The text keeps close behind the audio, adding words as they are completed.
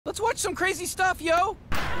Let's watch some crazy stuff, yo.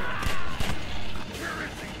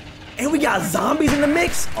 And we got zombies in the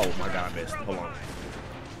mix. Oh my god, I missed. Hold on.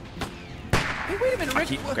 Hey, wait a minute,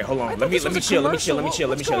 Rick. Okay, hold on. Let me chill. This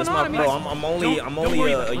is my bro. I'm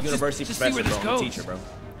only a university professor, bro. I'm a teacher, bro.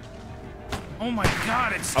 Oh my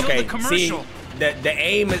god, it's still the commercial. See, the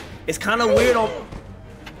aim is kind of weird on.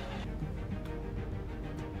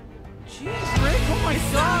 Jeez, Rick. Oh my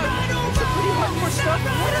god. It's a pretty hardcore stuff.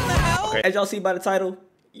 What in the hell? Okay, as y'all see by the title,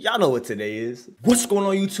 y'all know what today is. What's going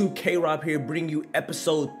on YouTube? K-Rob here, bringing you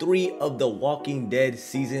episode 3 of The Walking Dead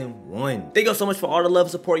season 1. Thank y'all so much for all the love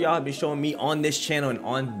and support y'all have been showing me on this channel and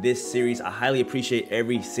on this series. I highly appreciate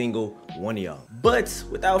every single one of y'all. But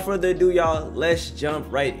without further ado, y'all, let's jump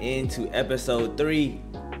right into episode 3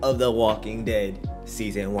 of The Walking Dead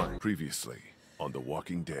season 1. Previously on The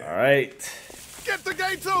Walking Dead. All right. Get the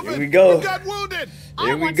gates open! Here we go. You got wounded!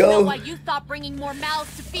 Here we want go. to know why you thought bringing more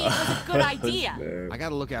mouths to feed was a good idea. I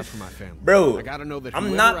gotta look out for my family. Bro, I gotta know that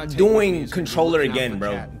I'm not doing controller again,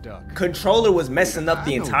 bro. Controller was messing up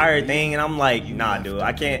the entire thing, and I'm like, nah, dude,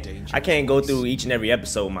 I can't go through each and every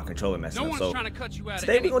episode with my controller messing up. So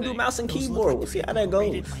today we gonna do mouse and keyboard. We'll see how that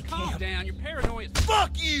goes. Calm down, you're paranoid.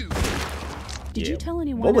 Fuck you! Did you tell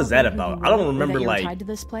anyone? What was that about? I don't remember. Like, tied to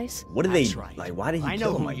this place? What did they like? Why did he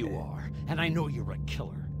kill him like that? I know who you are, and I know you're a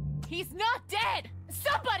killer. He's not dead.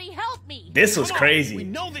 Somebody help me. This was crazy. We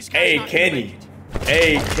know this guy's Hey, not Kenny.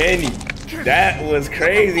 Hey, Kenny. That was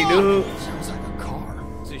crazy, dude. Sounds like a car.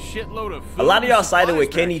 It's a shitload of food. A lot of y'all sided with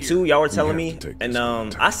Kenny back too. Y'all were telling We me, have to take and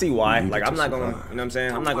this I see why. Like, I'm not gonna, you know what I'm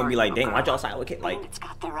saying? I'm not gonna be like, dang, why'd y'all side with Kenny?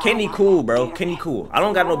 Like, Kenny cool, bro. Kenny cool. I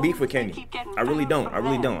don't got no beef with Kenny. I really don't.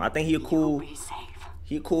 I think he a cool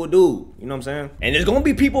dude. You know what I'm saying? And there's gonna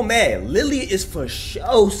be people mad. Lily is for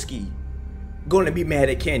showski gonna be mad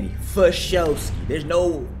at Kenny. For showski. There's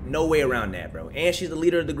no way around that, bro. And she's the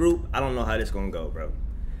leader of the group. I don't know how this gonna go, bro.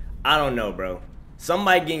 I don't know, bro.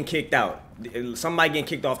 Somebody getting kicked out. Somebody getting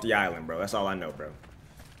kicked off the island, bro. That's all I know, bro.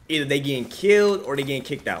 Either they getting killed or they getting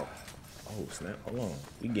kicked out. Oh, snap. Hold on.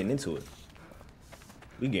 We getting into it.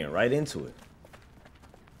 We getting right into it.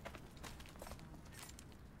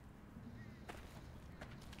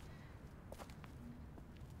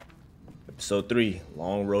 Episode 3,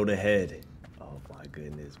 long road ahead. Oh my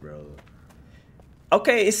goodness, bro.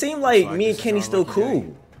 Okay, it seemed like me and Kenny still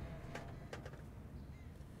cool.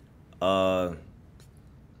 I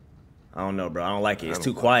don't know, bro. I don't like it. It's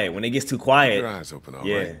too quiet. When it gets too quiet, Your eyes open, all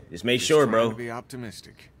yeah, right? just make sure, Trying bro. to be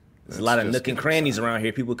optimistic. There's a lot of nook and crannies around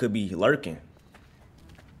here. People could be lurking.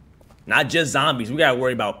 Not just zombies. We gotta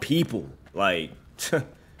worry about people. Like,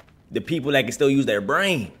 the people that can still use their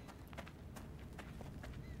brain.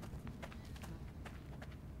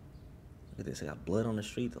 Look at this. I got blood on the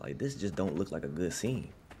street. Like, this just don't look like a good scene.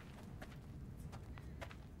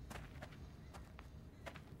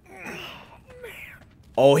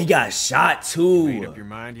 Oh, he got shot too. Made up your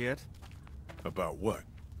mind yet? About what?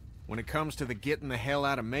 When it comes to the getting the hell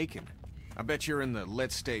out of Macon, I bet you're in the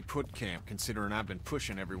let's stay put camp, considering I've been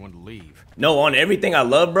pushing everyone to leave. No, on everything I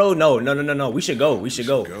love, bro. No. We should go. We should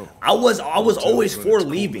go. I was always for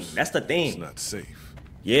leaving. That's the It's thing. not safe.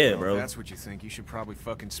 Yeah, Well, bro. if that's what you think, you should probably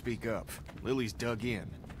fucking speak up. Lily's dug in.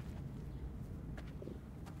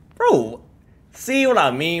 Bro, see what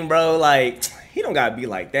I mean, bro? Like, he don't gotta be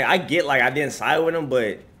like that. I get like I didn't side with him,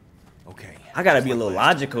 but Okay. I gotta be a little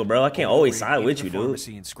logical, bro. I can't always side with you, dude.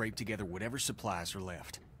 Pharmacy and scrape together whatever supplies are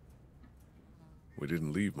left. We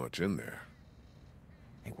didn't leave much in there.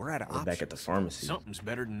 Hey, we're out of We're options. back at the pharmacy. Something's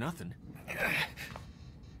better than nothing.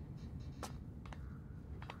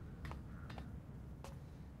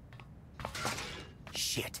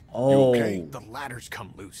 Shit. Oh, okay? The ladder's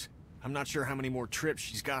come loose. I'm not sure how many more trips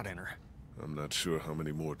she's got in her. I'm not sure how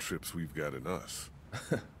many more trips we've got in us.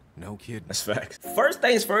 No kidding. that's facts. First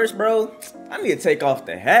things first, bro. I need to take off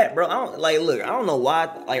the hat, bro. I don't like. Look, I don't know why.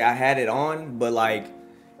 Like, I had it on, but like,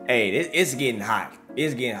 hey, it's getting hot.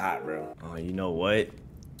 It's getting hot, bro. Oh, you know what?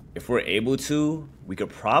 If we're able to, we could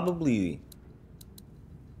probably.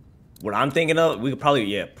 What I'm thinking of, we could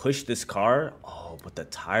probably push this car. Oh, but the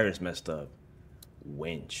tires messed up.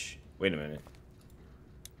 Winch. Wait a minute.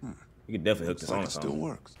 We could definitely hook this on. It still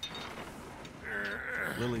works.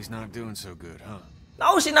 Lily's not doing so good, huh?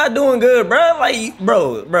 No, she not doing good, bro. Like,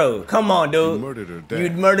 bro, come on, dude. You murdered her dad. You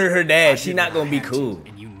murdered her dad. She not gonna be cool.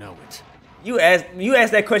 And you know it. You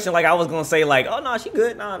asked that question like I was gonna say like, oh no, she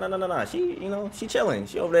good. Nah. She chilling.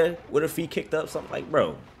 She over there with her feet kicked up, something like,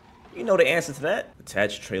 bro. You know the answer to that.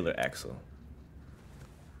 Attached trailer axle.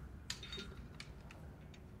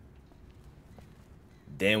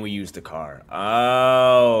 Then we use the car.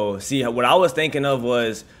 Oh, see, what I was thinking of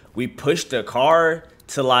was we push the car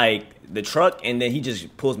to like the truck, and then he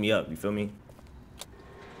just pulls me up. You feel me?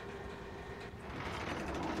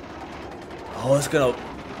 Oh, it's gonna.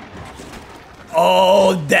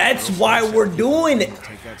 Oh, that's why we're doing it,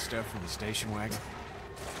 Take that stuff from the station wagon.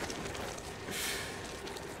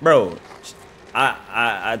 bro.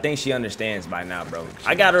 I think she understands by now, bro.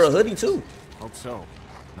 I got her a hoodie too. Hope so.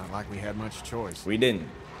 Not like we had much choice. We didn't.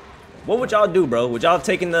 What would y'all do, bro? Would y'all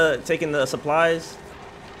taking the supplies?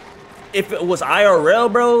 If it was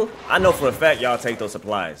IRL, bro, I know for a fact y'all take those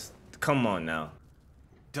supplies. Come on now.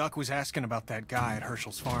 Duck was asking about that guy at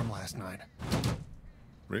Herschel's farm last night.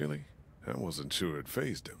 Really? I wasn't sure it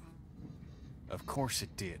fazed him. Of course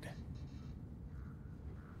it did.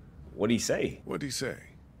 What'd he say? What'd he say?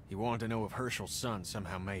 He wanted to know if Herschel's son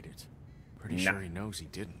somehow made it. Pretty sure he knows he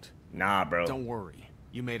didn't. Nah, bro. Don't worry.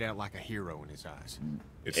 You made out like a hero in his eyes.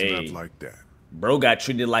 It's Hey. not like that. Bro got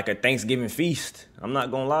treated like a Thanksgiving feast. I'm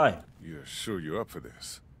not gonna lie. You're sure you're up for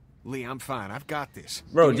this? Lee, I'm fine. I've got this.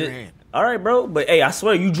 Bro, Give me just, your hand. all right, bro. But hey, I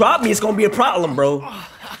swear, you drop me, it's gonna be a problem, bro.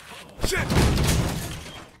 Shit!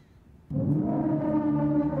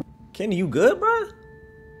 Kenny, you good, bro?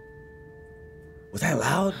 Was that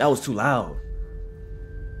loud? That was too loud.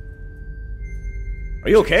 Are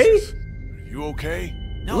you okay? Jesus. Are you okay?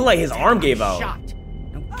 It looked like his arm gave out. Shot.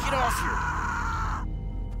 Now get off here.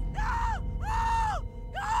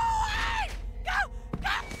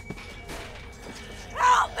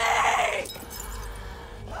 Help me!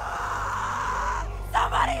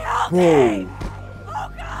 Somebody help Whoa. me!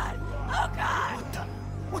 Oh God! Oh God!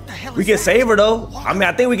 What the hell We is can that? save her though. I mean,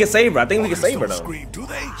 I think we can save her. I think we can Walkers save her don't though. scream, do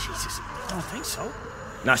they? Jesus, I don't think so.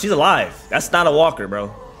 Nah, she's alive. That's not a walker,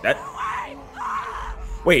 bro. That.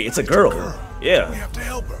 Wait, it's a girl. We Yeah. have to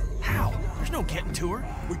help her. How? There's no getting to her.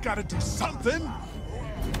 We gotta do something.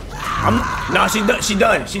 Nah, she done. She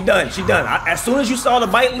done. She done. She done. As soon as you saw the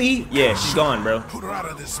bite lead, yeah, she's gone, bro. Put her out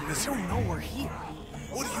of this I misery. don't know we're here.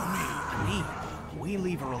 What do you mean? I mean, we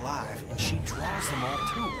leave her alive, and she draws them all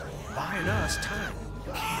to her, buying us time.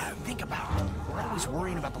 Think about it. We're always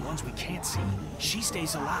worrying about the ones we can't see. She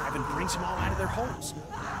stays alive and brings them all out of their holes.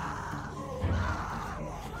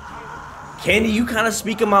 Candy, you kind of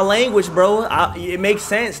speaking my language, bro. It makes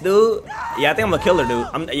sense, dude. Yeah, I think I'm gonna kill her, dude.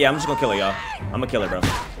 I'm just gonna kill her, y'all. I'm gonna kill her, bro.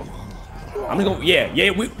 I'm gonna go.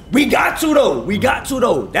 Yeah. We got to though. We got to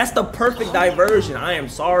though. That's the perfect diversion. I am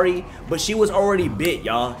sorry, but she was already bit,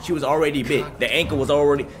 y'all. She was already bit. The ankle was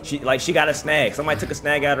already. She got a snag. Somebody took a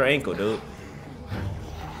snag out of her ankle, dude.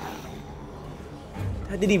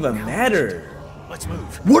 That didn't even matter. Let's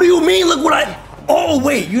move. What do you mean? Look what I. Oh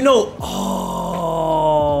wait, you know.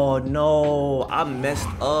 Oh no, I messed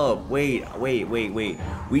up. Wait.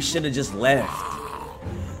 We should have just left.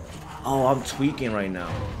 Oh, I'm tweaking right now.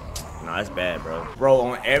 Nah, that's bad, bro. Bro,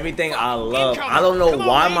 on everything I love, I don't know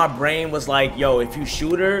why my brain was like, yo, if you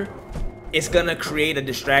shoot her, it's gonna create a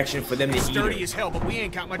distraction for them to eat Sturdy her. as hell, but we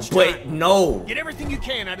ain't got much time. But no, Get everything you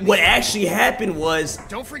can out of what these- actually happened was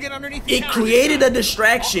Don't forget underneath the it counter. created a Clear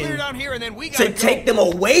distraction down here, and then we to gotta take go.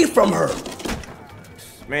 them away from her.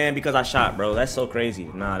 Man, because I shot, bro. That's so crazy.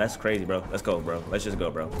 Nah, that's crazy, bro. Let's go, bro. Let's just go,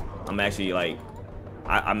 bro. I'm actually like,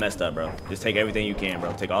 I messed up, bro. Just take everything you can,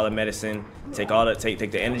 bro. Take all the medicine. Take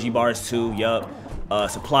the energy bars too. Yup.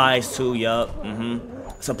 Supplies too. Yup.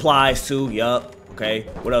 Supplies too. Yup. Okay.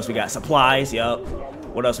 What else we got? Supplies. Yup.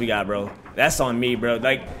 What else we got, bro? That's on me, bro.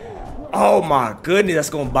 Like, oh my goodness, that's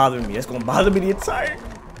gonna bother me. That's gonna bother me the entire.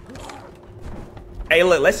 Hey,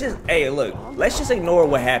 look, let's just ignore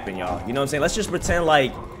what happened, y'all. You know what I'm saying? Let's just pretend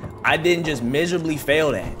like I didn't just miserably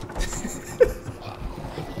fail that.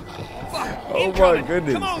 Oh my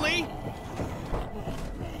goodness. Come on, Lee.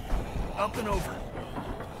 Up and over.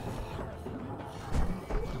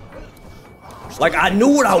 Like, I knew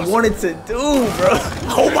what I wanted to do, bro.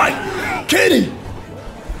 Oh my, Kenny!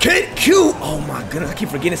 Q! Oh my goodness, I keep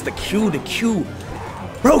forgetting it's the Q.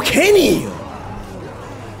 Bro, Kenny!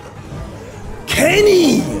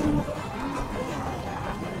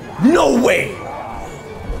 No way!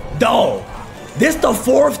 Dog, this the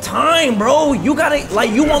 4th time, bro. You gotta,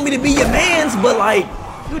 like, you want me to be your mans, but like,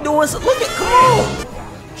 you doing some, come on.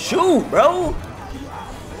 Shoot, bro.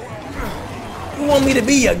 You want me to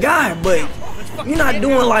be your guy, but you're not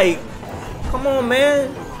doing like, come on, man.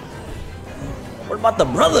 What about the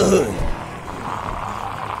brotherhood?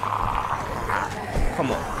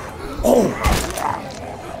 Come on.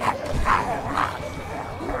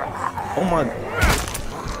 Oh my.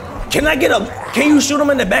 Can you shoot him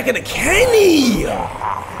in the back of the Kenny?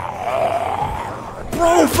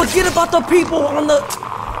 Bro, forget about the people on the,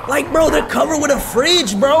 like, bro, they're covered with a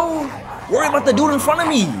fridge, bro. Worry about the dude in front of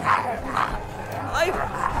me. Like,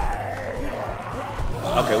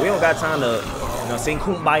 okay, we don't got time to. You know, sing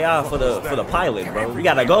kumbaya for the pilot, bro. We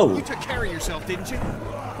gotta go. You took care of yourself, didn't you?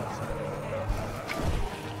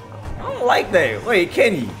 I don't like that. Wait,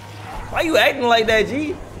 Kenny, why you acting like that,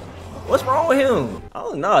 G? What's wrong with him?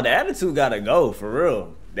 Oh no, the attitude gotta go, for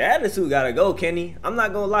real. The attitude gotta go, Kenny. I'm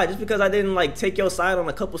not gonna lie, just because I didn't like take your side on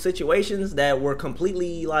a couple situations that were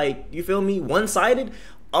completely like, you feel me, one-sided.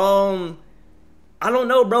 I don't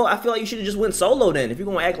know, bro. I feel like you should have just went solo then. If you're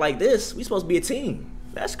gonna act like this, we supposed to be a team.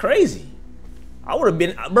 That's crazy. I would have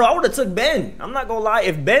been, bro. I would have took Ben. I'm not gonna lie.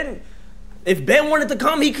 If Ben wanted to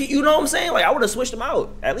come, he could, you know what I'm saying? Like I would have switched him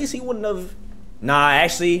out. At least he wouldn't have. Nah,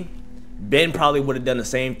 actually, Ben probably would have done the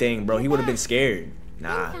same thing, bro. He would have been scared.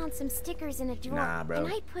 Nah. I found some stickers in a drawer, nah, bro.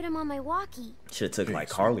 and I put them on my walkie. Should have took like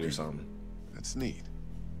Carly or something. That's neat.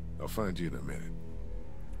 I'll find you in a minute.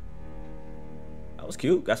 That was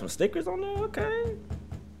cute. Got some stickers on there. Okay.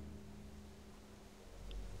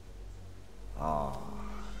 Oh,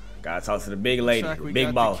 gotta talk to the big lady, Looks like we big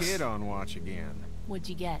got boss. the kid on watch again. What'd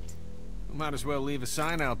you get? We might as well leave a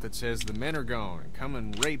sign out that says the men are gone and come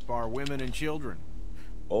and rape our women and children.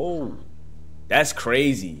 Oh, that's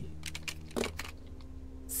crazy.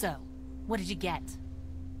 So, what did you get?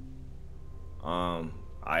 All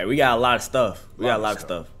right, we got a lot of stuff. We got a lot of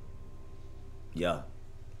stuff. Yeah.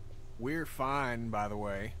 We're fine, by the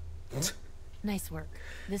way. Nice work.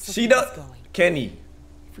 This will She keep does. us going. Kenny,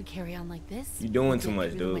 If we carry on like this, you doing we'll too get much,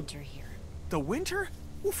 through dude. the winter here. The winter?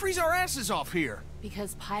 We'll freeze our asses off here.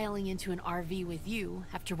 Because piling into an RV with you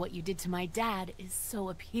after what you did to my dad is so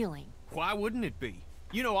appealing. Why wouldn't it be?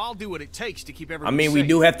 You know I'll do what it takes to keep I everyone mean, we safe.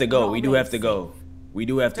 do have to go. We're We do already have to go. We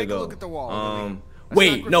do have to Take a go. look at the wall, Lily.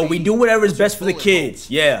 Wait, no, we do whatever's best for the kids.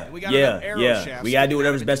 Yeah, And we got enough yeah, arrow yeah. shafts We gotta do sticking out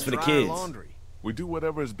whatever's to best for the dry kids. laundry. We do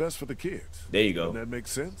whatever is best for the kids. There you go. Doesn't that make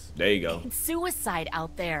sense? There you go. It's suicide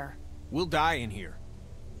out there. We'll die in here.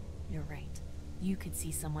 You're right. You could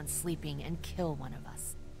see someone sleeping and kill one of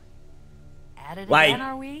us. At it Like, again,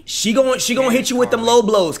 are we? she gonna hit you with them low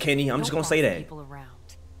blows, Kenny. I'm just Don't gonna say boss that. people around.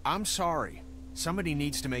 I'm sorry. Somebody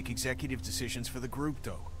needs to make executive decisions for the group,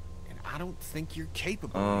 though. And I don't think you're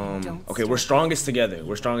capable. Don't Okay, we're start strongest together.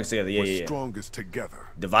 We're strongest together. Yeah, We're yeah, yeah. strongest together.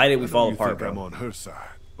 Divided, I we know fall you apart, think I'm bro. on her side,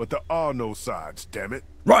 but there are no sides, damn it.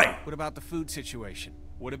 Right. What about the food situation?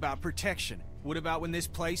 What about protection? What about when this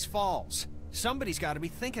place falls? Somebody's got to be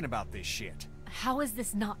thinking about this shit. How has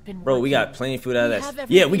this not been Bro, we working? got plenty of food out We of have that.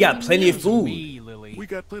 Yeah, we got everything plenty of need. food. Me, Lily. We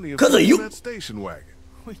got plenty of 'Cause of food you. in that station wagon.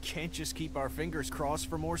 We can't just keep our fingers crossed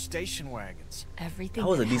for more station wagons. Everything That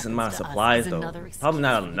was a that decent amount of happens to us supplies, is though. another excuse Probably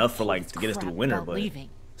not for you enough for to like post to get us through crap winter, about but leaving.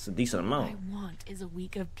 it's a decent What I amount. want is a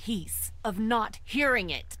week of peace, of not hearing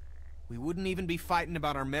it. We wouldn't even be fighting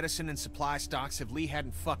about our medicine and supply stocks if Lee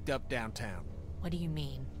hadn't fucked up downtown. What do you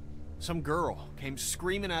mean? Some girl came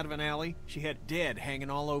screaming out of an alley. She had dead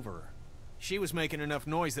hanging all over her. She was making enough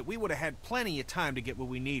noise that we would have had plenty of time to get what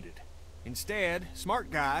we needed. Instead,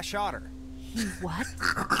 smart guy shot her. What?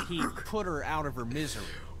 He put her out of her misery.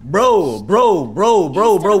 Bro, Instead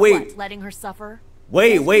of wait. what, letting her suffer?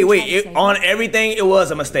 Wait. That's what you're trying to It, say. on everything, it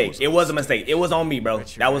was a mistake. It was a mistake. It was on me, bro.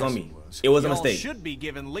 Bet your That was ass on me. It was a Y'all mistake. should be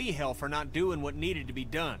giving Lee hell for not doing what needed to be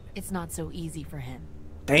done. It's not so easy for him.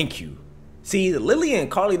 Thank you. See, Lily and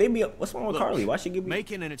Carly, they be. What's wrong with Look, Carly? Why she give me?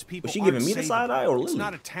 Macon and its people Was she giving aren't me the savable. side eye or It's Lily?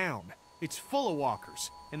 not a town. It's full of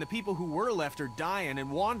walkers, and the people who were left are dying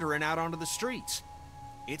and wandering out onto the streets.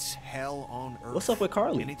 It's hell on earth. What's up with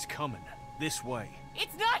Carly? And it's coming this way.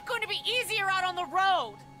 It's not going to be easier out on the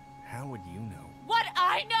road. How would you know? What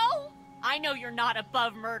I know? I know you're not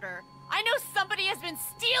above murder. I know somebody has been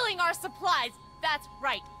stealing our supplies. That's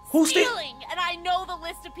right. Who's stealing? And I know the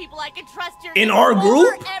list of people I can trust here. In our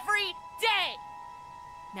group? Every day.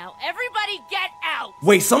 Now everybody get out.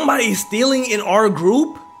 Wait, somebody is stealing in our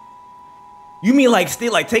group? You mean like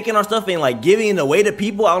taking our stuff and like giving it away to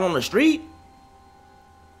people out on the street?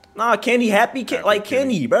 Nah, Kenny, happy, like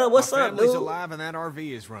Kenny, bro. What's My up, family's dude? alive and that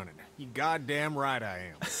RV is running. You goddamn right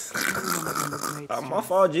I am. My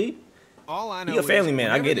fault, G. All I know You a family is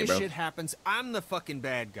man, I whenever get it, this bro. shit happens, I'm the fucking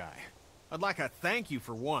bad guy. I'd like a thank you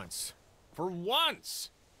for once. For once.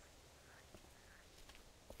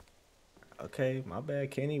 Okay, my bad,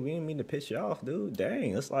 Kenny. We didn't mean to piss you off, dude.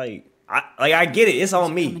 Dang, it's like I get it. It's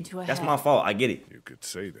on me. coming to a That's head. my fault. I get it. You could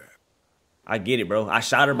say that. I get it, bro. I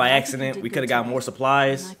shot her by Well, I think you accident. did We good could have got today. more And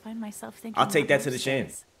supplies. I find myself thinking I'll take about that to the most chin.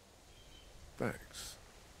 days. Thanks.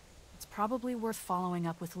 It's probably worth following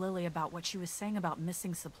up with Lily about what she was saying about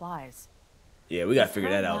missing supplies. Yeah, we gotta If figure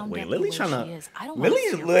her that out. wound Wait, up Lily the way trying she to. is, I don't wanna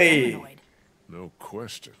Lily's see her wait. paranoid. No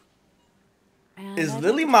question. And Is I'd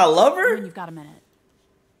Lily like to my talk to you lover? when you've got a minute.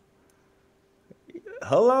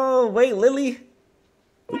 Hello, wait, Lily.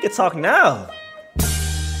 We can talk now. Oh,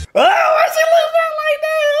 why she look back like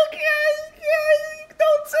that? Okay,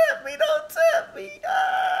 tempt me, don't tempt me.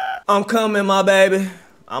 I'm coming, my baby.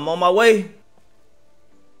 I'm on my way.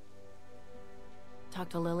 Talk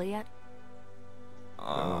to Lily yet?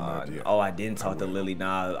 Oh, I didn't talk to Lily.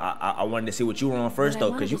 Nah, I wanted to see what you were on first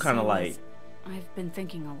though, cause you kind of like. I've been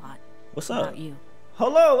thinking a lot. What's up? About you.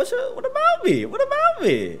 Hold on. What about me? What about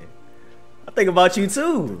me? I think about you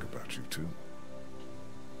too. Think about you too.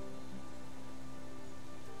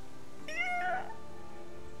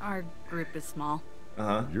 Our group is small.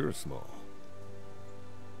 You're small.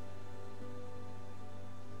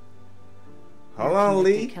 Hold on,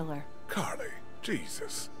 Lee. Killer. Carly,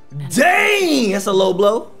 Jesus. Dang, that's a low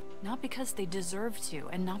blow. Not because they deserve to,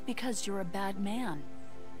 and not because you're a bad man.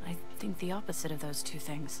 I think the opposite of those two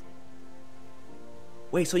things.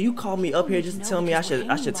 Wait, so you called me up here just to tell me I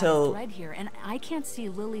should tell? Right here, and I can't see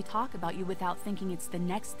Lily talk about you without thinking it's the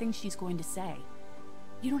next thing she's going to say.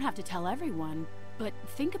 You don't have to tell everyone, but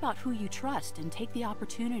think about who you trust and take the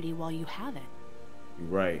opportunity while you have it. You're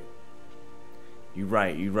right. You're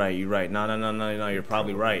right. No. You're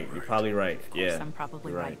probably right. You're probably right. Of course, Yeah. I'm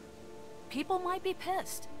probably right. People might be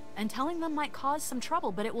pissed, and telling them might cause some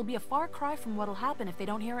trouble, but it will be a far cry from what'll happen if they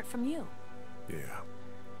don't hear it from you. Yeah.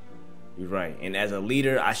 You're right. And as a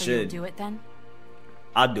leader, I So should. you'll do it then?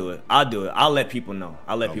 I'll do it. I'll let people know.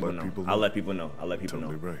 I'll let people know. Totally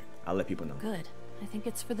right. I'll let people know. Good. I think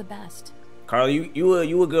it's for the best. Carly,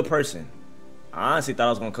 you a good person. I honestly thought I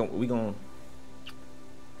was gonna come. We gonna.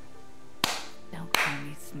 Don't call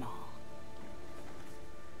me small.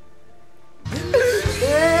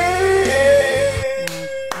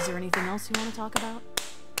 Is there anything else you want to talk about?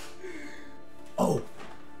 Oh,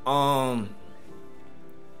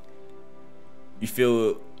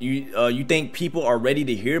 you think people are ready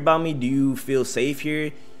to hear about me? Do you feel safe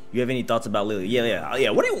here? You have any thoughts about Lily? Yeah.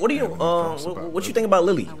 What you think about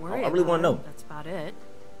Lily? I really want to know. That's about it.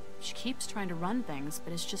 She keeps trying to run things,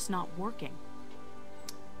 but it's just not working.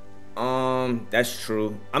 That's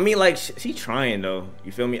true. I mean, like, she trying though.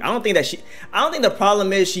 You feel me? I don't think the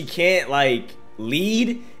problem is she can't like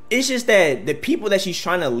lead. It's just that the people that she's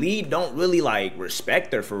trying to lead don't really like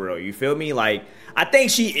respect her for real. You feel me? Like, I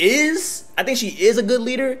think she is a good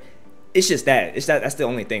leader. It's just that's the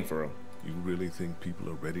only thing for real. You really think people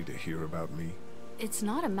are ready to hear about me? It's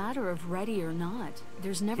not a matter of ready or not.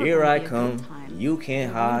 There's never Here I gonna be a come. good time. You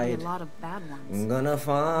can't There will hide. be a lot of bad ones. I'm gonna Right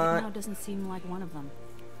find. now doesn't seem like one of them.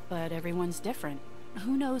 But everyone's different.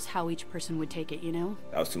 Who knows how each person would take it, you know?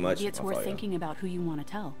 That was too much. Maybe it's My worth fault, yeah. thinking about who you want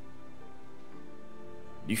to tell.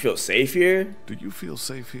 You feel safe here? Do you feel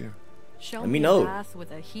safe here? Show Let me me know. a bath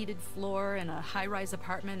with a heated floor and a high-rise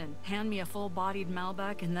apartment and hand me a full-bodied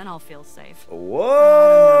Malbec and then I'll feel safe. Whoa,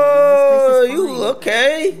 This place is you fine,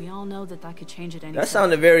 okay? but we all know that could change at any That second.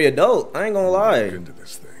 sounded very adult. I ain't gonna Look lie. into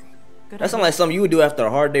this thing. Good That sounds idea. like something you would do after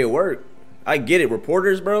a hard day of work. I get it.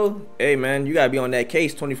 Reporters, bro. Hey, man, you gotta be on that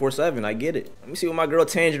case 24/7. I get it. Let me see what my girl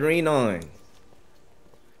Tangerine on.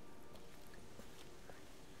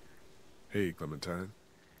 Hey, Clementine.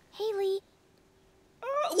 Hey, Lee.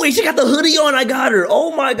 Wait, she got the hoodie on. I got her.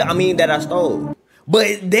 Oh my god. I mean, that I stole.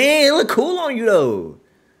 But damn, it look cool on you though.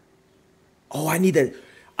 Oh,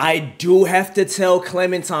 I do have to tell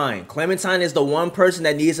Clementine. Clementine is the one person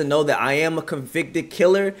that needs to know that I am a convicted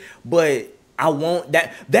killer, but I won't.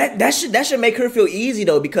 That should make her feel easy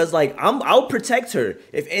though, because like I'll protect her.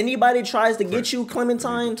 If anybody tries to get you, I need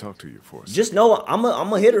Clementine, to talk to you for a second. just know I'm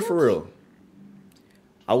a hit her for real.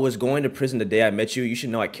 I was going to prison the day I met you. You should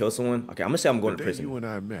know I killed someone. Okay, I'm gonna say I'm going to The day prison. you and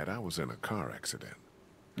I met, I was in a car accident.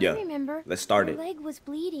 Yeah. I remember. Let's start My it. leg was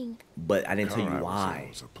bleeding. But I didn't The tell car you I was in why.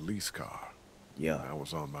 was a police car. Yeah. I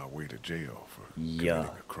was on my way to jail for Yeah.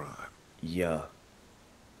 committing a crime. Yeah.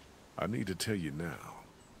 I need to tell you now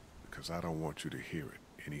because I don't want you to hear it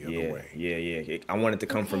any other Yeah. way. Yeah. I want it to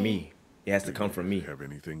come from Okay. me. It has to come from me. Have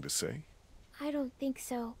anything to say? I don't think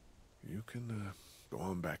so. You can go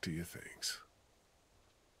on back to your things.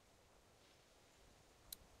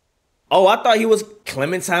 Oh, I thought he was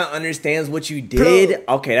Clementine understands what you did.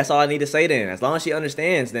 Okay, that's all I need to say then. As long as she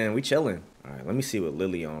understands, then we chilling. All right, let me see what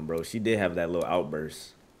Lily on, bro. She did have that little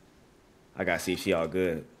outburst. I gotta see if she all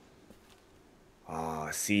good. Ah,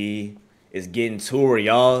 see, it's getting to her,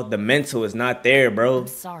 y'all. The mental is not there, bro. I'm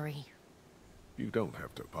sorry. You don't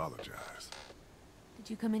have to apologize. Did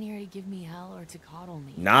you come in here to give me hell or to coddle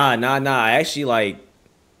me? Nah. I actually like.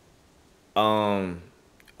 Oh,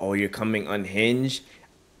 you're coming unhinged.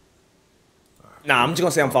 Nah, I'm just gonna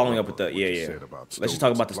say I'm following up with the yeah. Let's just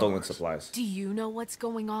talk about the stolen supplies. Do you know what's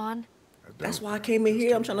going on? That's why I came in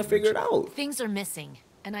here. I'm trying to figure it out. Things are missing,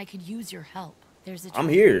 and I could use your help. There's a I'm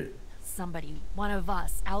here. somebody, one of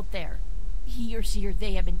us, out there. He or she or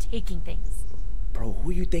they have been taking things. Bro, who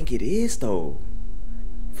you think it is though?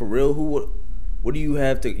 For real? What do you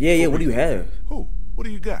have to... Yeah, what do you have? Who? What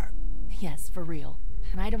do you got? Yes, for real.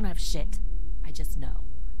 And I don't have shit. I just know.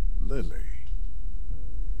 Lily.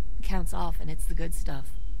 Counts off and it's the good stuff.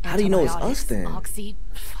 How do you know it's us Antibiotics, then? Oxy,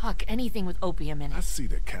 fuck, anything with opium in I it. see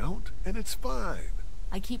the count, and it's fine.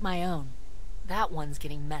 I keep my own. That one's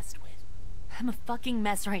getting messed with. I'm a fucking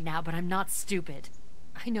mess right now, but I'm not stupid.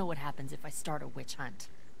 I know what happens if I start a witch hunt.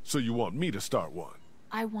 So you want me to start one?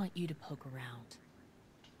 I want you to poke around.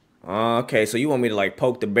 Okay, so you want me to like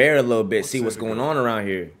poke the bear a little bit, see What's what's that going about? on around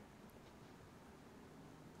here.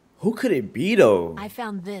 Who could it be though? I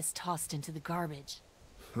found this tossed into the garbage.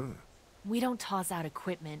 We don't toss out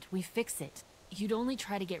equipment, we fix it. You'd only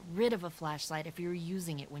try to get rid of a flashlight if you were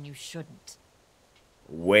using it when you shouldn't.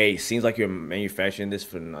 Wait, seems like you're manufacturing this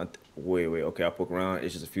for not. Wait, okay, I'll poke around.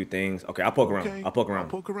 It's just a few things. Okay, I'll poke around. Okay, I'll poke around. I'll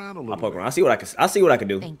poke around a little I'll poke bit. around. I'll see what I can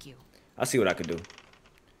do. Thank you. I'll see what I can do.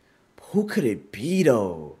 Who could it be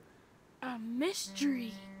though? A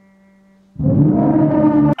mystery.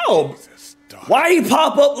 Oh, Doc. why he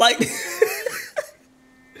pop up like?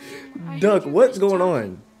 Duck, what's going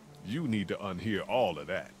on? You need to unhear all of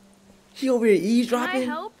that. He over here Can I eavesdropping?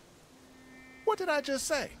 help? What did I just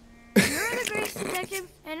say? You're the Grace Detective,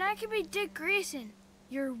 and I can be Dick Grayson.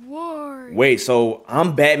 You're Ward. Wait, so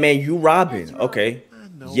I'm Batman, you Robin? That's right. Okay. I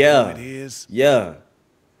know Yeah. who it is. Yeah.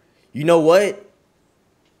 You know what?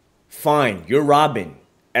 Fine, you're Robin.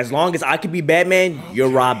 As long as I can be Batman, you're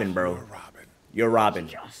Robin, bro. You're Robin. You're Robin.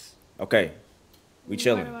 Okay. We What do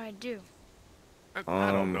chilling. I do?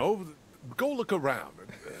 I don't know. Go look around.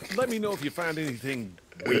 Let me know if you find anything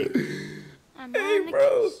weird. I'm Hey, on the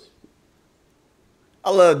bro. case. I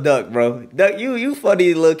love Duck, bro. Duck, you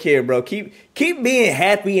funny little kid, bro. Keep being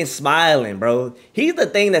happy and smiling, bro. He's the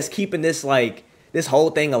thing that's keeping this whole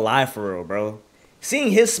thing alive for real, bro.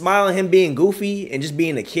 Seeing his smile and him being goofy and just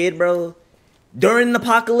being a kid, bro. During the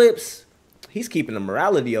apocalypse, he's keeping the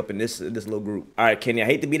morality up in this little group. All right, Kenny, I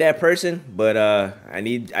hate to be that person, but I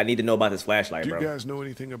need to know about this flashlight, Do you bro. guys know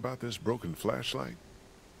anything about this broken flashlight?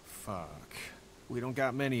 Fuck. We don't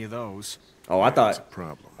got many of those. Oh, I That's a thought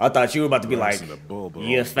problem. you were about to be Glass like, in the bulb are all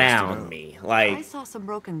you busted found out. me. I Like, saw some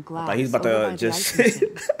broken glass. thought he was about over to by the just- ice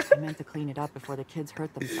machine. I meant to clean it up before the kids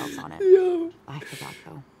hurt themselves on it. I forgot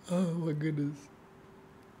though. oh my goodness.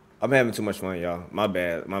 I'm having too much fun, y'all. My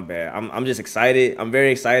bad. I'm just excited. I'm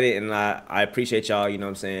very excited, and I appreciate y'all, you know what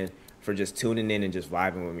I'm saying, for just tuning in and just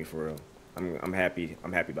vibing with me for real. I'm happy.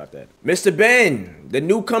 I'm happy about that. Mr. Ben, the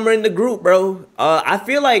newcomer in the group, bro. I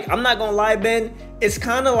feel like, I'm not gonna lie, Ben. It's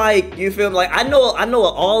kind of like, you feel me? Like, I know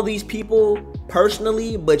all these people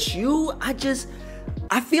personally, but you,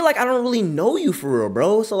 I feel like I don't really know you for real,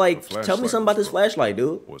 bro. So like, The tell me flashlight something about was this flashlight,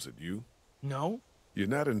 dude. Was it you? No? You're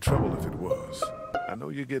not in trouble if it was. I know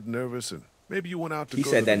you get nervous and maybe you went out to He go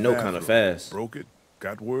said to that the no kinda bathroom, fast. broke it,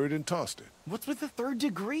 got word and tossed it. What's with the third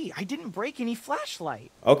degree? I didn't break any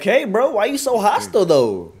flashlight. Okay, bro. Why you so hostile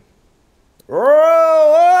though?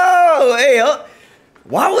 Whoa, hey,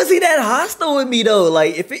 why was he that hostile with me though?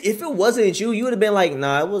 Like, if it wasn't you, you would have been like,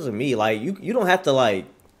 nah, it wasn't me. Like, you don't have to like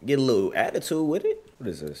get a little attitude with it. What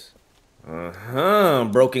is this?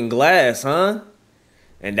 Broken glass, huh?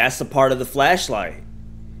 And that's the part of the flashlight.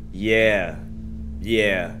 Yeah,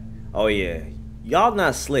 oh yeah. Y'all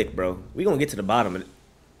not slick, bro. We gonna get to the bottom of it.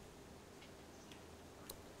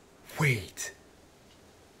 Wait.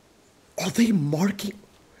 Are they marking?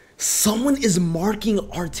 Someone is marking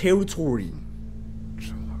our territory.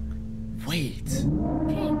 Wait.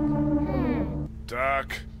 Pink.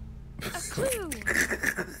 Doc, A clue.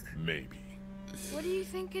 maybe. What do you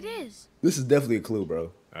think it is? This is definitely a clue,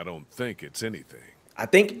 bro. I don't think it's anything. I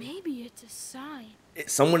think Maybe it's a sign.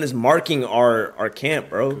 someone is marking our camp,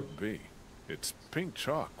 bro. Could be. It's pink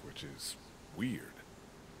chalk, which is weird.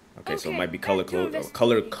 Okay, so it Okay, might be back color to coded,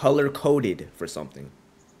 investigating. color coded for something.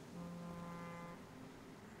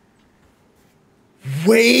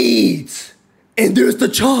 Wait, and there's the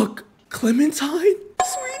chalk, Clementine,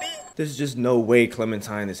 sweetie. There's just no way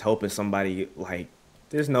Clementine is helping somebody. Like,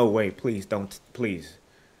 there's no way. Please don't. Please.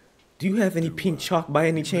 Do you have any pink chalk by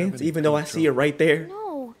any do you have chance? any Even though I pink see it chalk? right there.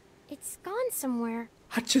 No, it's gone somewhere.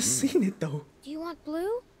 I just seen it though. Do you want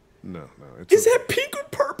blue? No, it's Is okay. that pink or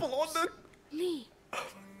purple on the? Lee,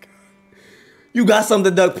 You got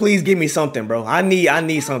something, Doug? Please give me something, bro. I need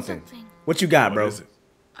something. something. What you got, What bro? is it?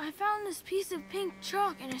 I found this piece of pink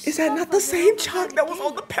chalk and a Is that not the same chalk that was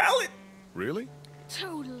on the pallet? Really?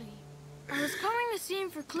 Totally. I was coming to see him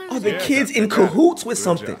for clues. Are the Yeah, kids that's in the guy. cahoots with Good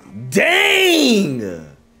something? job. Dang!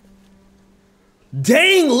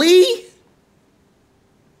 Dang, Lee!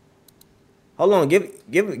 Hold on,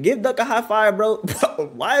 give Duck a high five, bro.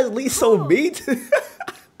 Why is Lee so beat?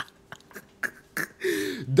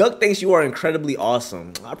 Duck thinks you are incredibly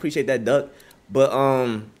awesome. I appreciate that, Duck. But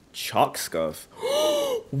chalk scuff.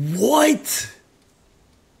 What?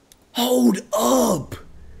 Hold up.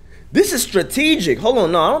 This is strategic. Hold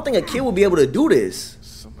on, no, I don't think a kid will be able to do this.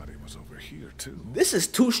 Somebody was over here too. This is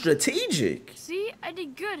too strategic. See, I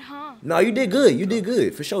did good, huh? No, you did good. You did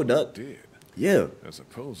good. For sure, Duck. Did. Yeah. I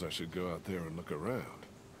suppose I should go out there and look around.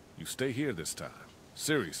 You stay here this time.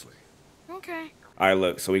 Seriously. Okay. All right,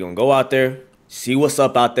 look. So we're going to go out there, see what's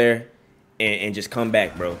up out there, and just come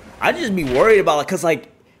back, bro. I just be worried about it because, like,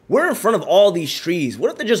 we're in front of all these trees. What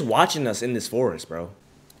if they're just watching us in this forest, bro?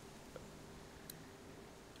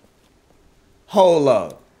 Hold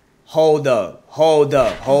up. Hold up. Hold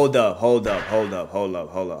up. Hold up. Hold up. Hold up. Hold up.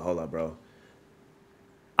 Hold up. Hold up, bro.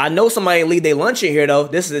 I know somebody leave their lunch in here, though.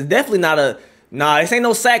 This is definitely not a... Nah, this ain't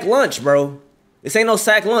no sack lunch, bro. This ain't no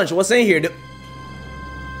sack lunch. What's in here?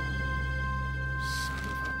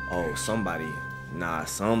 Oh, somebody. Nah,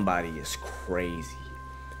 somebody is crazy.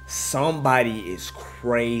 Somebody is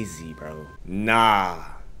crazy, bro. Nah.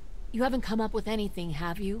 You haven't come up with anything,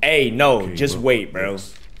 have you? Hey, no. Okay, just look, wait, bro.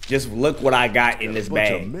 yes. Just look what I got in this Bunch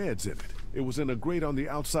bag. of meds in it. It was in a grate on the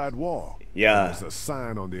outside wall. Yeah. There's a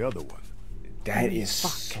sign on the other one. That is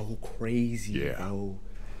so crazy, Yeah. bro.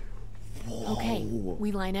 Whoa. Okay,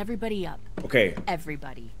 we line everybody up. Okay.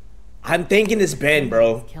 Everybody. I'm thinking it's Ben,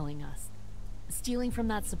 bro. Killing us. Stealing from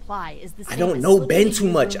that supply is the same I don't as know slipping Ben into too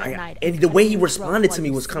your much. room at night And the way he cutting your responded throat to me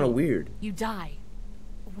while was you kind of sleep. weird. You die.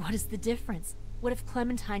 What is the difference? What if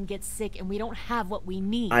Clementine gets sick and we don't have what we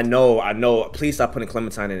need? I know. Please stop putting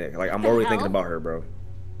Clementine in it. Like, I'm already thinking about her, bro.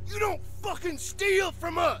 You don't fucking steal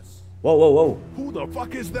from us. Whoa, whoa, whoa. Who the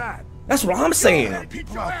fuck is that? That's what I'm saying.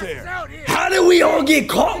 People out there. How did we all get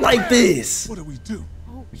caught like this? What do we do?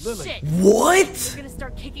 Oh, Lily. shit. What? We're gonna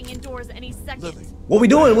start kicking indoors any second. Lily. What we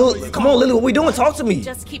doing? Come on, Lily. What we doing? Talk to me.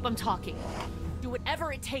 Just keep him talking. Do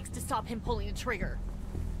whatever it takes to stop him pulling the trigger.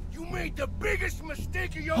 You made the biggest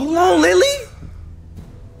mistake of your Hold on, Lily.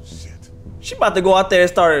 Shit. She about to go out there and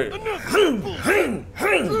start. Drew,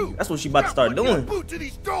 That's what she about to start put your doing. boot to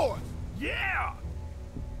these doors. Yeah.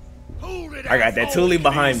 Hold it. I got that asshole. Thule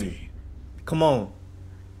behind me. Come on.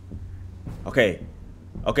 Okay.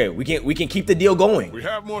 Okay, we can keep the deal going. We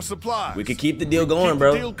have more supplies. We can keep the deal going, Keep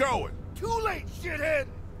bro. the deal going. Too late, shithead.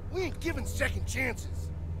 We ain't giving second chances.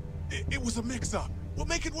 It was a mix-up. We'll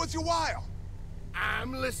make it worth your while.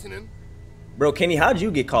 I'm listening. Bro, Kenny, how'd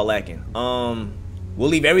you get caught lacking? We'll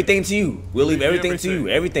leave everything to you. We'll leave everything to you.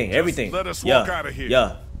 Everything. Just let us walk out of here.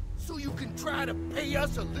 Yeah. So you can try to pay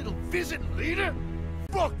us a little visit, leader?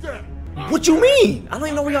 Fuck that. What you mean? I don't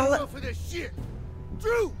even know where y'all at. For this shit.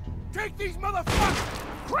 Drew, take these motherfuckers.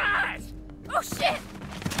 Christ! Oh shit!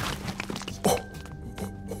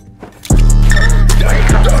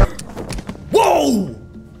 Whoa!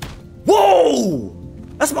 Whoa!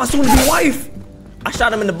 That's my soon-to-be wife. I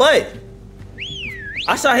shot him in the butt.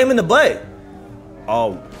 I shot him in the butt.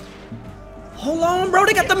 Oh. Hold on, bro.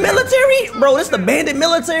 They got the military. Bro, this is the bandit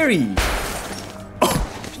military.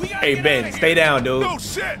 Hey, Ben, stay down, dude. No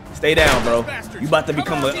shit. Stay down, bro. You about to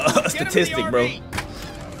become a statistic, bro.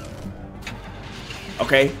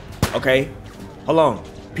 Okay. Okay. Hold on.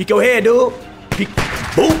 Peek your head, dude. Peek.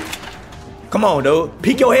 Boop. Come on, dude.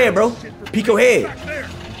 Peek your head, bro. Peek your head.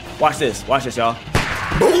 Watch this. Watch this, y'all.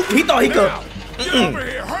 Boop. He thought he could. Get over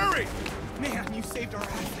here. Hurry. Man, you saved our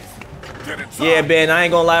asses. Get inside. Yeah, Ben, I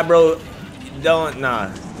ain't gonna lie, bro. Don't,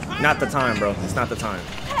 nah. Not the time, bro. It's not the time.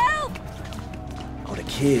 Help! Oh, the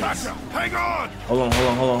kids. Gotcha. Hang on. Hold on, hold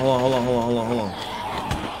on, hold on, hold on, hold on, hold on, hold on, hold on.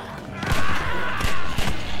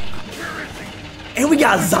 And we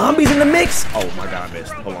got zombies in the mix. Oh my god, I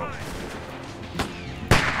missed. Hold on.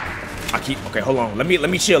 Okay, hold on. Let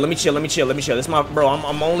me chill. Let me chill. This is my bro.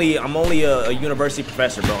 I'm only a university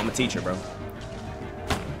professor, bro. I'm a teacher, bro.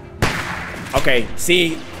 Okay,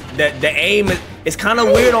 see, the aim is kind of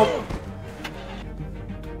weird on.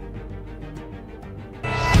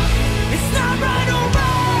 It's not right or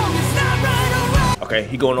wrong. It's not right or wrong. Okay,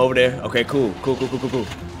 he going over there. Okay, cool.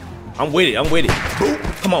 I'm with it.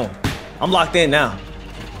 Boop. Come on. I'm locked in now.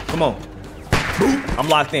 Come on. Boop. I'm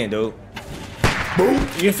locked in, dude.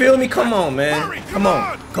 Boop. You feel me? Come on, man. Hurry, Come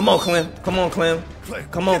on. Come on, Clem. Come on, Clem.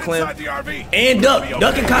 Come on, Get Clem. inside the RV. And Duck.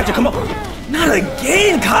 Duck and Katja. Come on. Not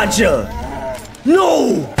again, Katja.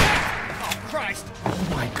 No. Christ. Oh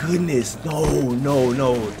my goodness.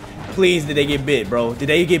 No. Please, did they get bit, bro? Did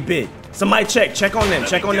they get bit? Somebody check. Check on them.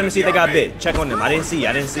 Check on them to see if they got bit. Check on them. I didn't see.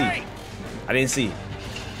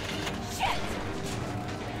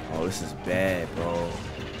 Oh, this is bad, bro.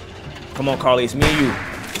 Come on, Carly. It's me and you.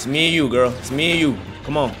 It's me and you, girl. It's me and you.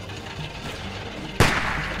 Come on.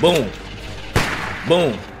 Boom.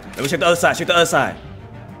 Let me check the other side.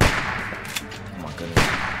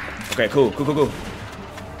 Okay, cool.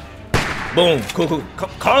 Boom, cool.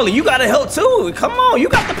 Carly, you gotta help too. Come on, you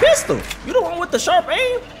got the pistol. You the one with the sharp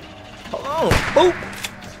aim. Hold on, boop.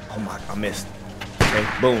 Oh my, I missed. Okay,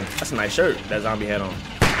 boom. That's a nice shirt that zombie had on.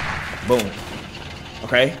 Boom.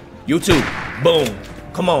 Okay, you too. Boom.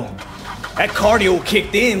 Come on. That cardio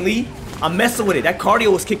kicked in, Lee. I'm messing with it. That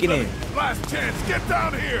cardio was kicking in. Last chance, get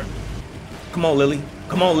down here. Come on, Lily.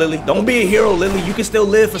 Come on, Lily. Don't be a hero, Lily. You can still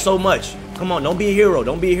live for so much. Come on, don't be a hero.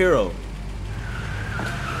 Don't be a hero.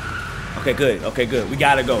 Okay, good. We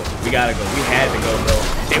gotta go. We had to go,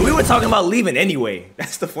 bro. And we were talking about leaving anyway.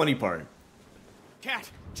 That's the funny part. Cat,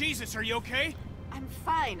 Jesus, are you okay? I'm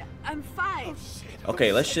fine. Oh, shit.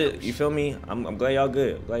 Okay, let's shit. You feel me? I'm glad y'all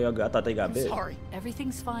good. I thought they got bit. Sorry.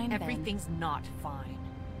 Everything's fine, Ben. Everything's not fine.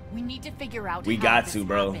 We need to figure out We how got this to,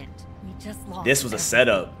 bro. happened. We just lost This was a everything.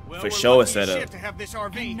 setup. Well, For we're sure a lucky as setup. shit to have this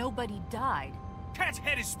RV. And nobody died. Cat's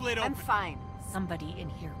head is split open. I'm fine. Somebody in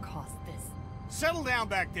here caused this. Settle down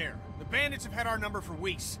back there. The bandits have had our number for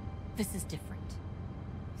weeks. This is different.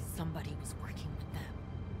 Somebody was working with them.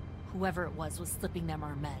 Whoever it was slipping them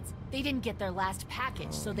our meds. They didn't get their last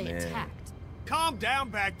package, so they man. attacked. Calm down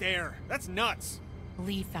back there. That's nuts.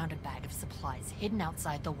 Lee found a bag of supplies hidden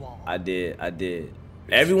outside the wall. I did.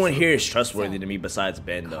 Everyone here is trustworthy to me besides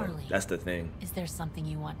Ben, though. Carly. That's the thing. Is there something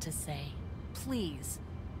you want to say? Please.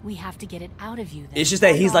 We have to get it out of you then. It's just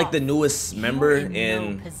that he's like the Hold newest off. member You're in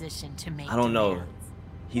and no position to make I don't know. demands.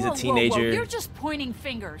 He's Whoa, a teenager. Whoa, whoa. You're just pointing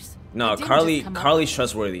fingers. No, It didn't Carly. just come up. Carly's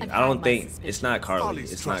trustworthy. I've I don't had my think suspicions. it's not Carly.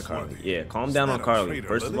 Carly's It's not Carly. trustworthy. Yeah, calm She's down not on a Carly. traitor,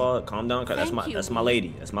 First of Lily. all, calm down. That's Thank you, my Lee.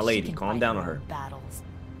 lady. That's my She lady. can Calm fight down her on her. own battles.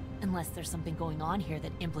 Unless there's something going on here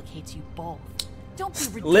that implicates you both. Don't be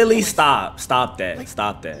ridiculous. Lily, stop. Stop that.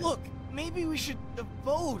 Stop that. Look, maybe we should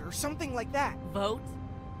vote or something like that. Vote?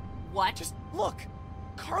 What? Just look.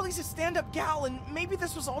 Carly's a stand-up gal, and maybe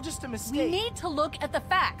this was all just a We mistake. need to look at the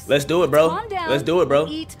facts. Let's do it, bro. Calm down, Let's do it, bro.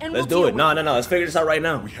 eat, and Let's we'll do it. deal No, with no, no. Let's figure this out right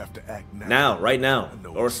now. We have to act now. Now, right now. I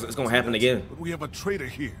know Or it's gonna happen again. But we have a traitor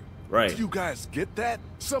here. Right. Do you guys get that?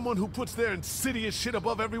 Someone who puts their insidious shit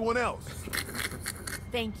above everyone else.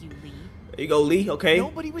 Thank you, Lee. There you go, Lee. Okay.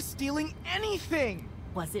 Nobody was stealing anything.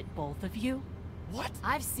 Was it both of you? What?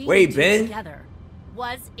 I've seen Wait, you two Ben? together.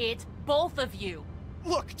 Was it both of you?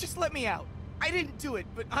 Look, just let me out. I didn't do it,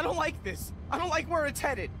 but I don't like this. I don't like where it's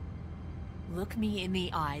headed. Look me in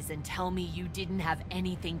the eyes and tell me you didn't have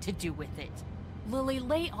anything to do with it. Lily,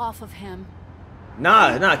 lay off of him.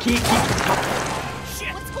 Nah, keep.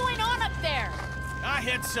 Shit! What's going on up there? I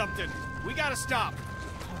hit something. We gotta stop.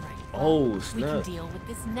 All right. Oh, We snap. can deal with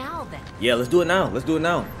this now then. Yeah, let's do it now. Let's do it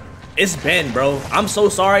now. It's Ben, bro. I'm so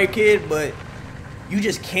sorry, kid, but you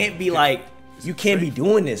just can't be like, you can't be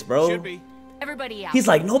doing this, bro. Should be. Everybody out. He's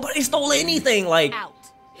like, nobody stole anything. Like, out.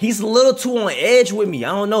 he's a little too on edge with me. I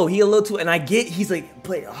don't know. He a little too, and I get, he's like,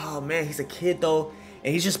 but, oh man, he's a kid though.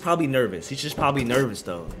 And he's just probably nervous. He's just probably nervous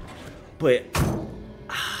though. But,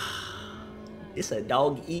 it's a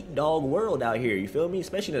dog-eat-dog world out here. You feel me?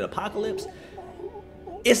 Especially in an apocalypse.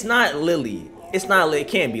 It's not Lily. It's not, it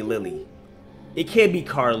can't be Lily. It can't be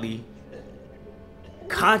Carly.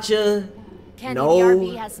 Katja. Kenny, No. the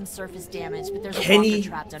RV has some surface damage, but there's a Kenny, walker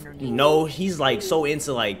trapped underneath. no, he's like so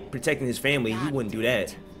into like protecting his family. He wouldn't do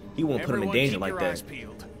that. He won't put him in Everyone danger keep like your that. eyes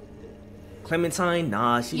peeled. Clementine,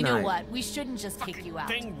 nah, she You not. know what? We shouldn't just kick you out.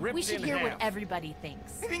 thing ripped We should in hear what half. everybody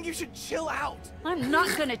thinks. I think you should chill out. I'm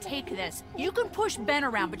not gonna take this. You can push Ben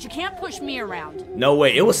around, but you can't push me around. No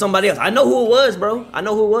way, it was somebody else. I know who it was, bro. I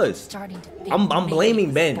know who it was. Starting to think I'm maybe blaming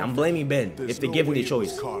it's Ben. both I'm of blaming Ben. There's If they no give me the way it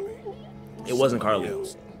was choice, Carly. it wasn't Carly. Somebody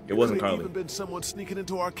else. It wasn't could've Carly. even been someone sneaking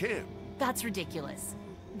into our camp. That's ridiculous.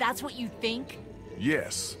 That's what you think?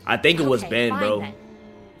 Yes. I think it was Okay, Ben, fine bro. then.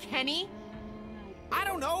 Kenny? I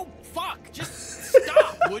don't know. Fuck. Just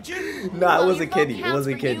stop, would you? Nah, Well, it wasn't your vote Kenny. It counts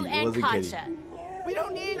wasn't for Kenny. you It and wasn't Kenny. Katja. We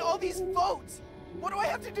don't need all these votes. What do I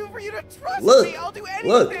have to do for you to trust Look, me? I'll do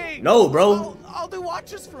look. anything. No, bro. I'll do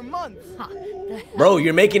watches for months. Huh. Bro,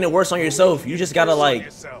 you're making it worse on yourself. You just gotta Worse on like,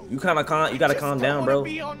 yourself. you gotta calm down, bro.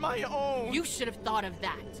 Be on my own. You should have thought of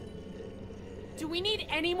that. Do we need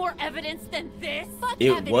any more evidence than this? Fuck It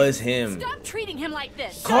evidence. was him. Stop treating him like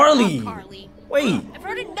this. Carly. Shut up, Carly. Wait. I've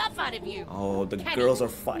heard enough out of you. Oh, the Kenny, girls are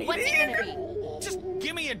fighting. What's it gonna be? Just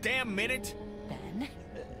give me a damn minute. Ben?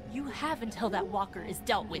 You have until that walker is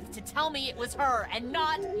dealt with to tell me it was her and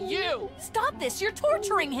not you. Stop this. You're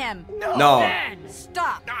torturing him. No. Ben,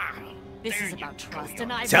 Stop. this is about trust,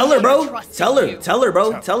 and I Tell her, bro. trust Tell her. you. Tell her,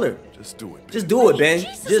 bro. Tell her. Just do it. Just do it, Ben.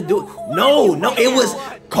 Jesus, Just do it. who are No, you no, right it was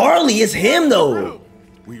now? Carly. It's him though.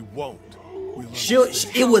 We won't. We'll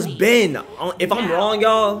It was Ben. If I'm wrong,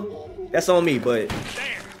 y'all, that's on me. But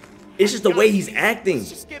It's just the way he's acting.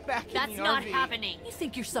 Just get back in That's the not RV. happening. You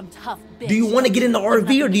think you're some tough bitch. Do you want to get in the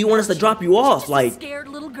RV or do you want us to drop you off? Just a Like, scared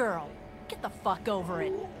little girl. Get the fuck over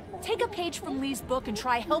it. Take a page from Lee's book and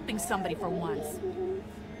try helping somebody for once.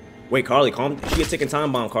 wait, Carly, calm. She a ticking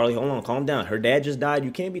time bomb, Carly. Hold on, calm down. Her dad just died. You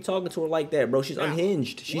can't be talking to her like that, bro. She's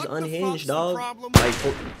unhinged. She's unhinged, dog. Like,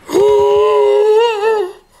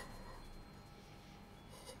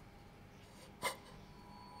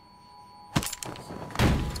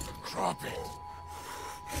 Drop it.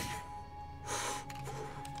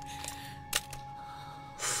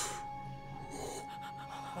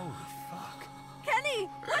 Holy fuck. Kenny,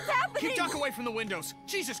 what's happening? Keep duck away from the windows.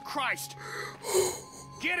 Jesus Christ.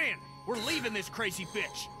 Get in. We're leaving this crazy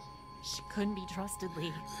bitch. She couldn't be trusted,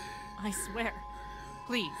 Lee. I swear.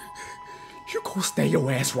 Please. you gonna stay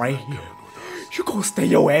your ass right here. You gonna stay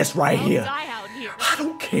your ass right here. Die out here. I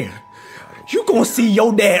don't care. You gonna see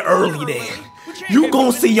your dad early then. You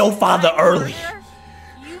gonna see your father early.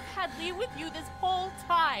 You've had Lee with you this whole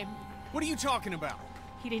time. What are you talking about?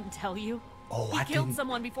 He didn't tell you? Oh, He killed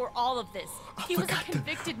someone before all of this. He was a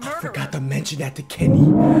convicted murderer. I forgot to mention that to Kenny.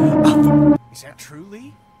 Is that true,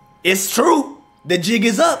 Lee? It's true. The jig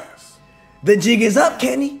is up. The jig is up,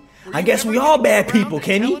 Kenny. I guess we all bad people,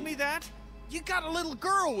 Kenny. Telling me that? You got a little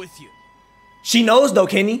girl with you. She knows though,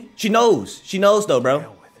 Kenny. She knows. She knows though,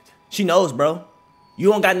 bro. She knows, bro. You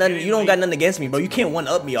don't got nothing. You don't got nothing against me, bro. You can't one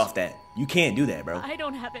up me off that. You can't do that, bro. I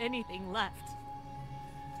don't have anything left.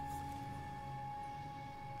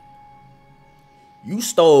 You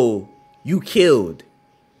stole. You killed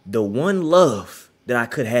the one love that I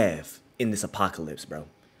could have in this apocalypse, bro.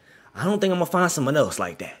 I don't think I'm gonna find someone else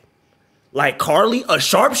like that. Like Carly, a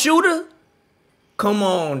sharpshooter? Come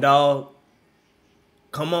on, dog.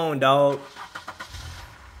 Come on, dog.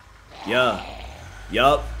 Yeah.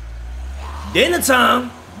 Yup. Dinner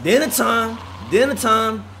time. Dinner time. Dinner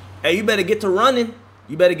time. Hey, you better get to running.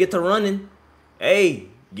 You better get to running. Hey,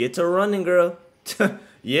 get to running, girl.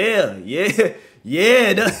 Yeah.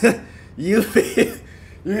 You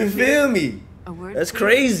feel me? That's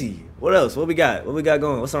crazy. What else? What we got? What we got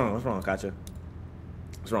going? What's wrong? What's wrong, Katja?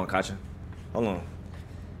 What's wrong, Katja? Hold on.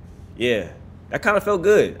 Yeah, that kind of felt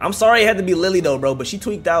good. I'm sorry it had to be Lily though, bro, but she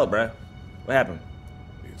tweaked out, bro. What happened?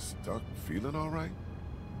 Is Duck feeling all right?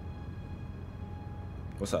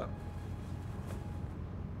 What's up?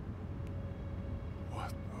 What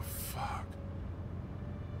the fuck?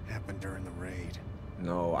 Happened during the raid.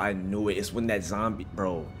 No, I knew it. It's when that zombie,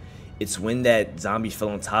 bro. It's when that zombie fell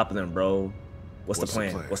on top of them, bro. What's the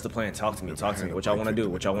plan? What's the plan? Talk to me. Talk to me. What y'all want to do?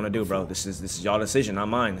 What y'all want to do, bro? This is y'all decision, not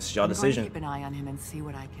mine. This is y'all decision. Keep an eye on him and see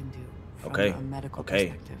what I can do. From Okay. A medical Okay.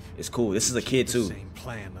 perspective. It's cool. This is a kid too. Same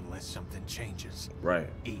plan unless something changes. Right.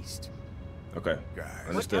 East. Okay.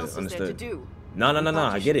 Understood. What else Understood. is there to do? No.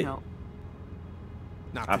 I get it. No.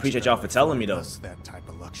 Not I appreciate y'all for telling me though. us that type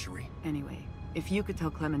of luxury. Anyway, if you could tell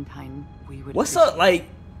Clementine, we would. What's up, like,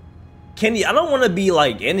 Kenny? I don't want to be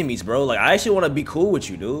like enemies, bro. Like, I actually want to be cool with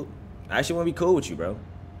you, dude. I actually want to be cool with you, bro.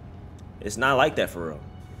 It's not like that for real.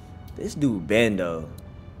 This dude Ben though.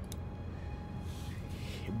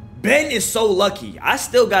 Ben is so lucky. I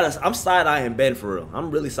still got I'm side-eyeing Ben for real.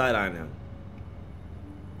 I'm really side-eyeing him.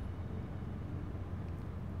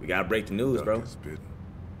 We gotta break the news, Duck bro. is bitten.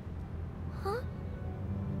 Huh?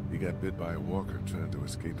 He got bit by a walker trying to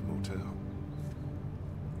escape the motel.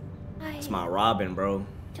 That's my Robin, bro.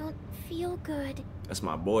 Don't feel good. That's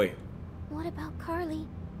my boy. What about Carly?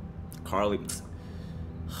 Carly.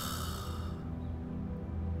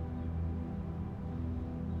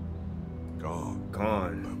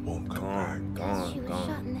 Gone. But won't come back. She was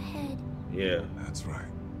shot in the head. Yeah. That's right.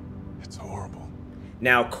 It's horrible.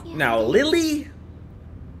 Now Lily,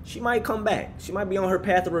 she might come back. She might be on her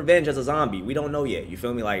path of revenge as a zombie. We don't know yet. You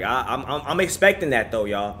feel me? Like I'm expecting that though,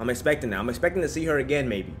 y'all. I'm expecting that. I'm expecting to see her again,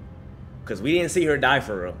 maybe, cause we didn't see her die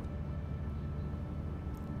for real.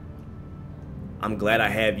 I'm glad I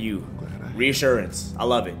have you. Reassurance. I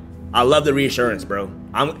love it. I love the reassurance, bro.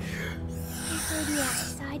 I heard you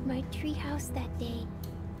outside my treehouse that day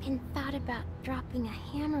and thought about dropping a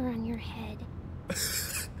hammer on your head.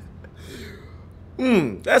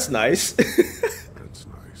 That's nice. That's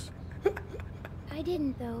nice. I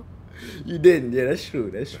didn't though. You didn't. Yeah, that's true.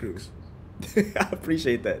 That's true. I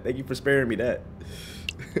appreciate that. Thank you for sparing me that.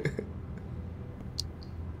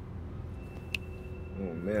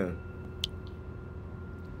 Oh man.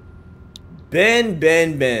 Ben.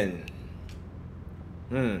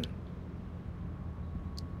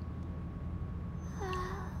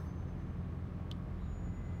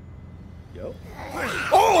 Yo.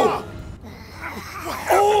 Oh!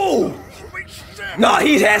 Oh! Nah,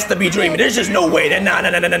 he has to be dreaming. There's just no way. Nah.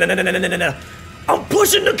 I'm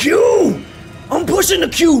pushing the queue. I'm pushing the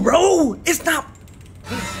queue, bro. It's not.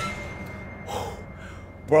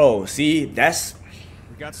 Bro, see, that's.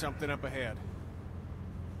 We got something up ahead.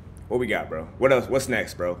 What we got, bro? What else? What's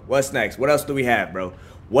next, bro? What's next? What else do we have, bro?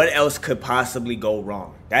 What else could possibly go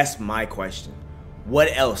wrong? That's my question. What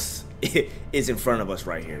else is in front of us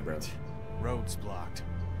right here, bro? Road's blocked.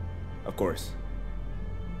 Of course.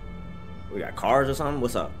 We got cars or something?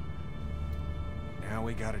 What's up? Now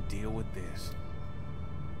we gotta deal with this.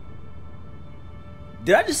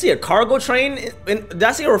 Did I just see a cargo train? Did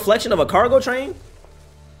I see a reflection of a cargo train?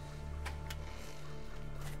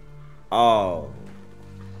 Oh.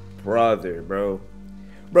 Brother, bro.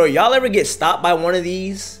 Bro, y'all ever get stopped by one of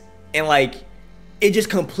these and like it just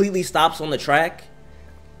completely stops on the track?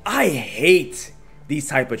 I hate these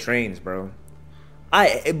type of trains, bro.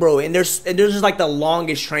 Bro, and they're just like the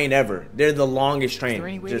longest train ever. They're the longest train. Is there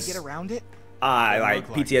any way to get around it? Like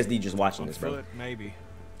PTSD just watching this, bro. Maybe.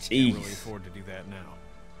 Jeez. Can't really afford to do that now.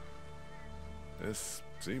 This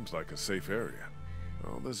seems like a safe area.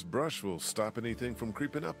 All this brush will stop anything from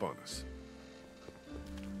creeping up on us.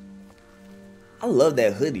 I love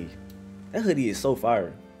that hoodie. That hoodie is so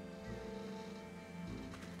fire.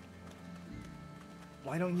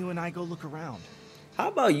 Why don't you and I go look around? How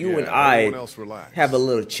about you and I have a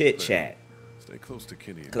little chit chat? Stay close to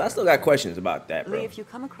Kenny. Cause I still got questions about that, bro. Lee, if you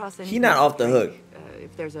come across anything, he not off the hook.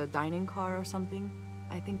 If there's a dining car or something,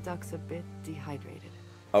 I think Duck's a bit dehydrated.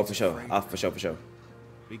 Oh, for sure. For sure.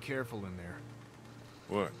 Be careful in there.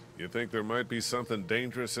 What? You think there might be something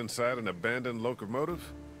dangerous inside an abandoned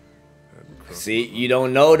locomotive? See, you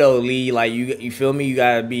don't know though, Lee. Like you feel me? You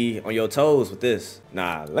gotta be on your toes with this.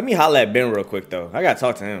 Nah, let me holler at Ben real quick though. I gotta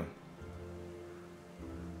talk to him.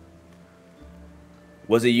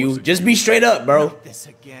 Was it you? Just be straight up, bro. Not this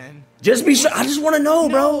again. Just be straight. I just want to know,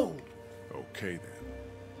 bro. Okay then.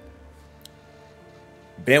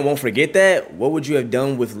 Ben won't forget that. What would you have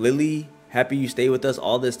done with Lily? Happy you stayed with us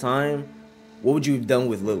all this time. What would you have done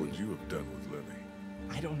with Lily? What would you have done with Lily?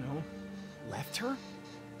 I don't know. Left her?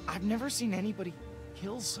 I've never seen anybody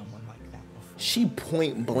kill someone like that before. She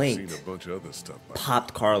point blank Seen a bunch of other stuff like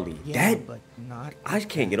popped Carly. Yeah, That but not. I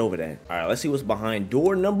can't get over that. All right, let's see what's behind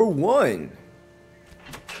door number 1.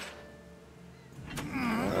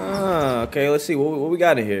 Okay, let's see what we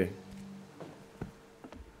got in here.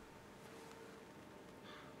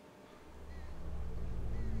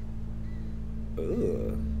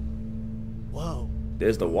 Ugh. Whoa.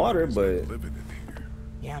 There's the water, but living in here.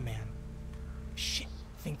 Yeah, man. Shit.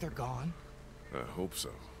 Think they're gone? I hope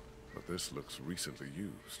so. But this looks recently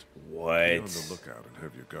used. What? Be on the lookout and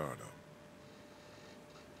have your guard up.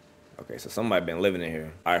 Okay, so somebody been living in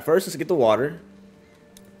here. All right, first let's get the water.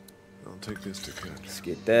 I'll take this to Ken. Let's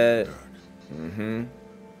get that.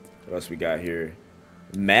 What else we got here?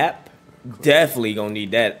 Map. Definitely gonna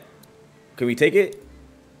need that. Can we take it?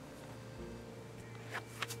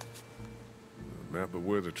 A map of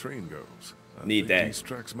where the train goes. I Need think that. These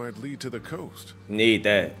tracks might lead to the coast. Need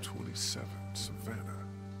that. 27, Savannah.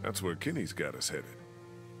 That's where Kenny's got us headed.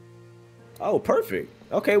 Oh, perfect.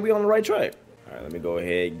 Okay, we on the right track. All right, let me go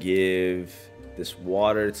ahead and give this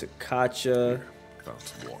water to Katja. Found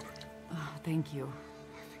some water. Oh, thank you.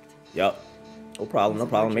 Yup. No problem, no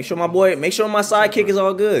problem. Make sure my sidekick is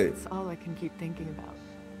all good. It's all I can keep thinking about.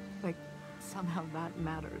 Like, somehow that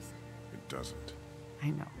matters. It doesn't. I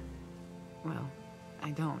know. Well,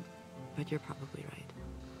 I don't. But you're probably right.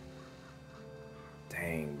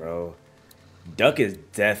 Dang, bro. Duck is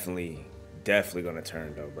definitely gonna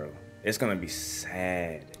turn though, bro. It's gonna be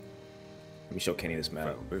sad. Let me show Kenny this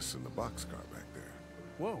map. Found this in the boxcar back there.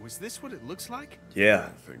 Whoa, is this what it looks like? Yeah.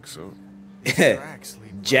 I think so. Tracks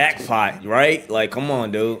lead Jackpot, right? Like, come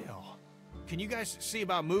on, dude. Hell. Can you guys see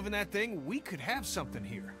about moving that thing? We could have something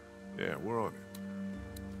here. Yeah, we're on it.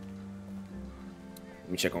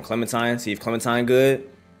 Let me check on Clementine, see if Clementine good.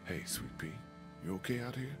 Hey, Sweet Pea, you okay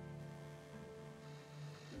out here?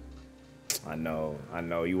 I know.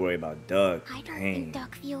 You worry about Duck. I don't think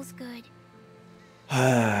Duck feels good.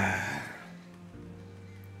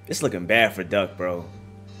 It's looking bad for Duck, bro.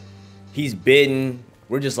 He's bitten.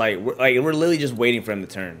 We're just like we're literally just waiting for him to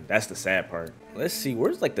turn. That's the sad part. Let's see,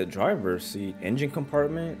 where's like the driver's seat, engine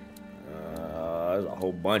compartment? There's a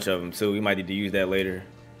whole bunch of them too. We might need to use that later.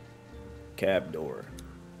 Cab door.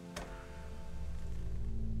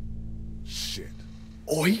 Shit.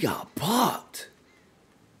 Oh, he got popped.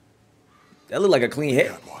 That looked like a clean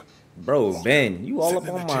hit. Bro, Ben, you all up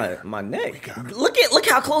on my neck. Look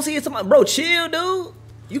how close he is to my bro. Chill, dude.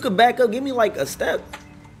 You could back up, give me like a step.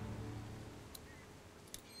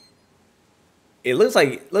 It looks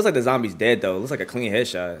like the zombie's dead though. It looks like a clean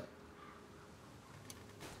headshot.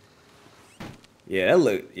 Yeah, that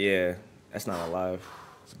look. Yeah, that's not alive.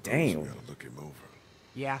 Damn. Gotta look him over.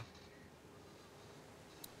 Yeah.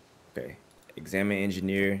 Okay. Examine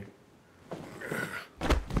engineer.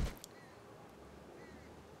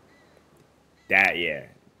 That, yeah.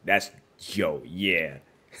 That's, yo, yeah.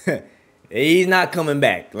 He's not coming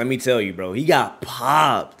back. Let me tell you, bro. He got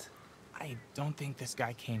popped. I don't think this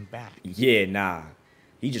guy came back. Yeah, nah.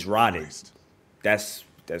 He just rotted. That's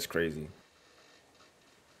crazy.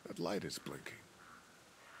 That light is blinking.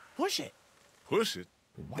 Push it. Push it?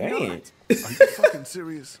 Why Dang. not? Are you fucking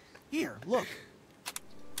serious? Here, look.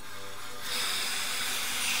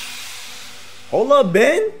 Hold up,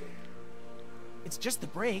 Ben. It's just the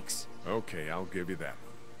brakes. Okay, I'll give you that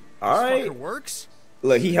one. All right. Fucker works.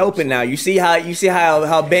 Look, he helping now. You see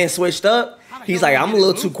how Ben switched up? He's like, I'm a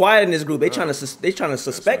little too quiet in this group. They trying to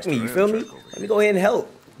suspect me. You feel me? Let me go ahead and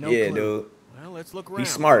help. No Yeah, clue. dude. Well, let's look around. He's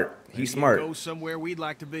smart. He's Maybe smart. Go somewhere we'd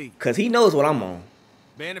like to be. Cause he knows what I'm on.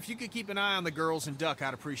 Ben, if you could keep an eye on the girls and Duck,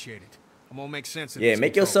 I'd appreciate it. I'm gonna make sense of Yeah, these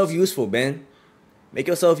make controls. yourself useful, Ben. Make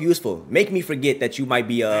yourself useful. Make me forget that you might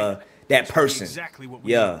be that person. Exactly what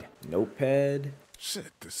we Yeah. need. Notepad.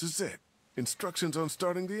 Shit, this is it. Instructions on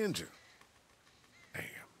starting the engine. Damn.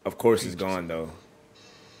 Of course it's gone though.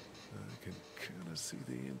 I can kind of see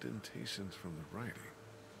the indentations from the writing.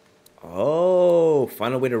 Oh,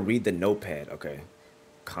 find a way to read the notepad. Okay.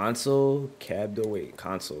 Console, cab door, wait,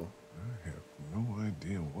 console. I have no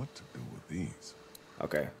idea what to do with these.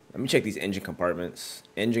 Okay. Let me check these engine compartments.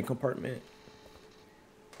 Engine compartment.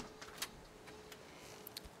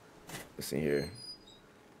 What's in here?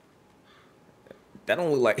 That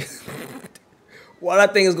don't look like what I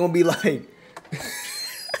think is gonna be like.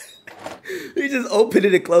 He just opened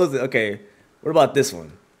it and closed it. Okay. What about this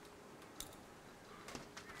one?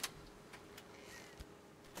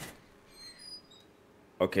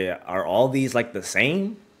 Okay, are all these like the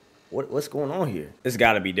same? What's going on here? This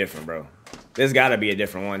gotta be different, bro. This gotta be a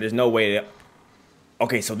different one. There's no way that...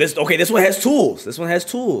 Okay, so this one has tools. This one has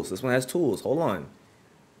tools. This one has tools. Hold on.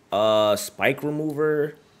 Spike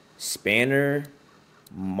remover, spanner,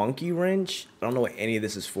 monkey wrench. I don't know what any of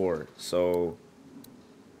this is for. So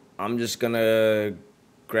I'm just gonna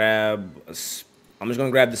grab the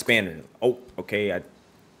spanner. Oh, okay.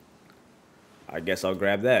 I guess I'll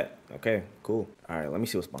grab that. Okay, cool. All right, let me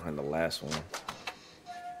see what's behind the last one.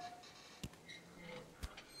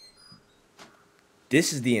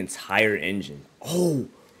 This is the entire engine. Oh,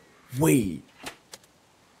 wait.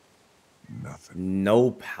 Nothing.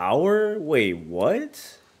 No power? Wait,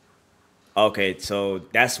 what? Okay, so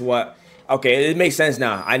that's what... Okay, it makes sense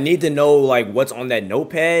now. I need to know, like, what's on that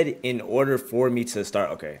notepad in order for me to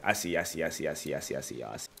start... Okay, I see.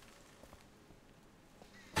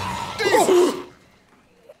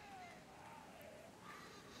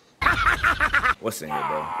 What's in here,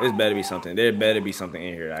 bro? There's better be something. There better be something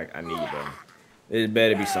in here I need, bro. There's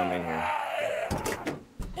better be something in here.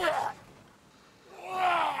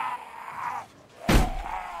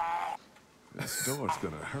 This door's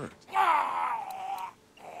gonna hurt.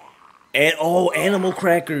 And oh, animal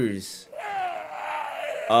crackers.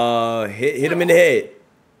 Hit him in the head.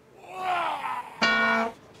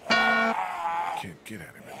 Can't get at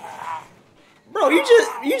him in there. Bro, you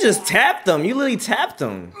just tapped them. You literally tapped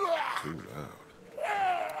them. Too loud.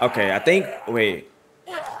 Okay, I think. Wait.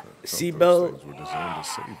 Seatbelt. Things were designed to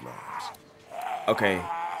save lives. Okay.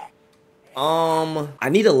 I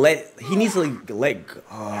need to let. He needs to let.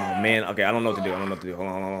 Oh man. Okay, I don't know what to do. Hold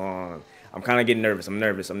on. I'm kind of getting nervous. I'm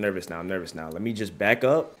nervous now. Let me just back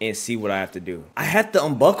up and see what I have to do. I have to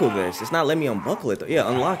unbuckle this. It's not letting me unbuckle it though. Yeah,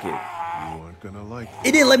 unlock it. You aren't gonna like it.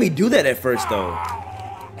 It didn't let me do that at first though.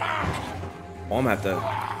 Oh, I'm gonna have to.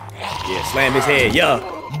 Yeah, slam his head. Yeah.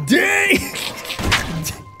 Dang.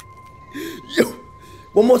 Yo.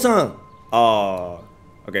 One more time.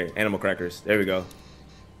 Okay, animal crackers. There we go.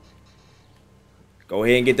 Go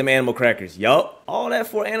ahead and get them animal crackers. Yup. All that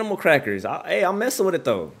for animal crackers. Hey, I'm messing with it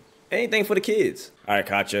though. Anything for the kids. All right,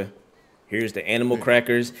 Katja. Here's the animal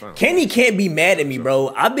crackers. Kenny can't be mad at me,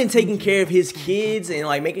 bro. I've been taking care of his kids and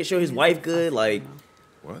like making sure his wife good. Like,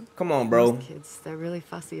 What? come on, bro. Most kids, they're really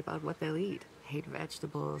fussy about what they'll eat. Hate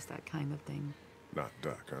vegetables, that kind of thing. Not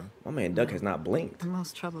Duck, huh? My man Duck has not blinked. The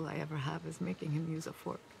most trouble I ever have is making him use a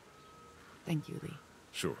fork. Thank you, Lee.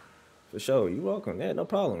 Sure. For sure. You welcome. Yeah, no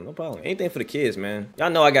problem. Anything for the kids, man. Y'all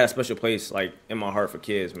know I got a special place, like, in my heart for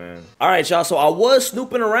kids, man. All right, y'all. So I was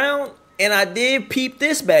snooping around, and I did peep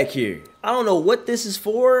this back here. I don't know what this is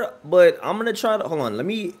for, but I'm gonna try to... Hold on. Let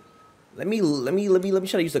me try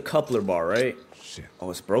to use the coupler bar, right? Shit. Oh,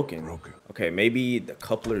 it's broken. Okay, maybe the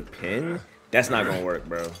coupler pin? That's not gonna work,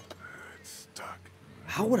 bro. It's stuck.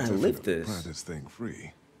 How would I lift this? Pry this thing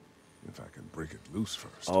free. If I can break it loose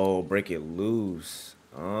first. Oh, break it loose.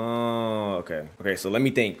 Oh, okay. Okay, so let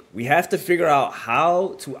me think. We have to figure out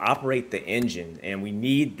how to operate the engine, and we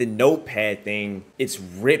need the notepad thing. It's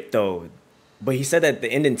ripped though. But he said that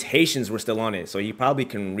the indentations were still on it, so he probably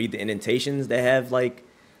can read the indentations that have like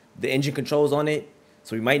the engine controls on it.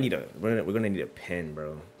 So we might need we're gonna need a pen,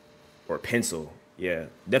 bro. Or a pencil. Yeah,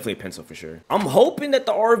 definitely a pencil for sure. I'm hoping that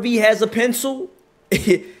the RV has a pencil.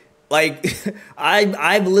 Like,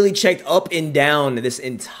 I've literally checked up and down this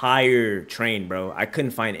entire train, bro. I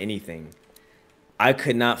couldn't find anything. I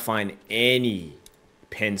could not find any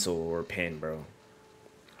pencil or pen, bro.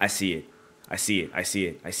 I see it. I see it. I see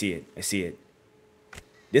it. I see it. I see it.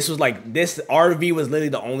 This was like, this RV was literally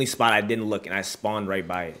the only spot I didn't look, and I spawned right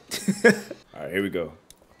by it. All right, here we go.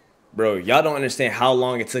 Bro, y'all don't understand how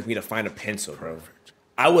long it took me to find a pencil, bro.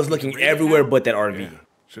 I was looking everywhere but that RV. Yeah.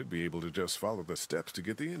 Should be able to just follow the steps to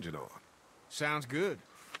get the engine on. Sounds good.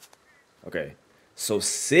 Okay, so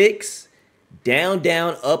 6, down,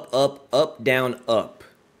 down, up, down, up.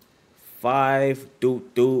 5,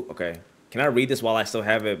 do. Okay, can I read this while I still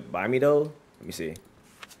have it by me though? Let me see.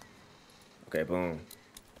 Okay, boom.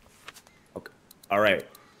 Okay, all right.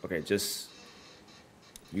 Okay, just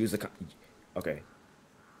use the. Okay,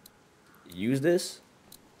 use this,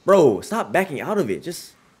 bro. Stop backing out of it.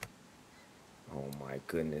 Just. Oh my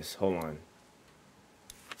goodness. Hold on.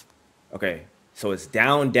 Okay. So it's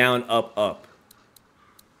down, down, up.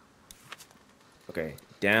 Okay.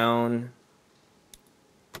 Down,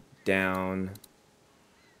 down,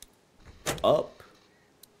 up.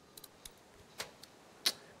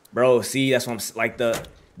 Bro, see, that's what I'm like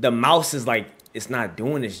the mouse is like it's not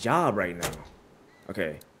doing its job right now.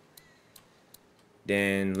 Okay.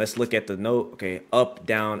 Then let's look at the note. Okay, up,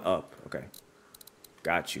 down, up. Okay.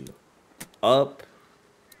 Got you. Up,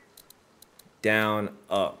 down,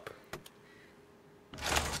 up.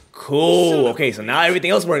 Cool. Okay, so now everything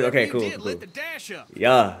else works. Okay, cool.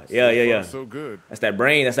 Yeah. So good. That's that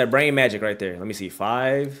brain magic right there. Let me see.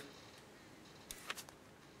 5.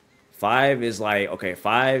 5 is like, okay,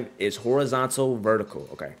 5 is horizontal, vertical.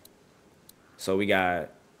 Okay. So we got,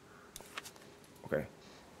 okay.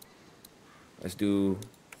 Let's do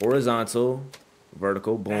horizontal,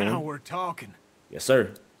 vertical, boom. Now we're talking. Yes,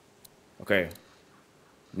 sir. Okay.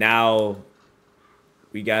 Now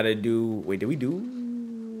we gotta do. Wait, did we do?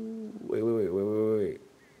 Wait,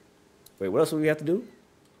 what else do we have to do?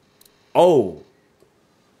 Oh,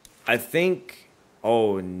 I think.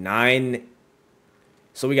 Oh, 9.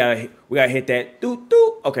 So we gotta hit that.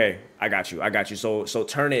 Okay, I got you. So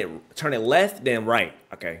turn it left, then right.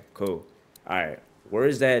 Okay, cool. All right. Where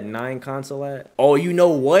is that 9 console at? Oh, you know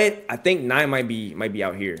what? I think 9 might be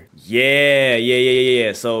out here.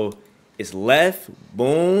 Yeah. So it's left,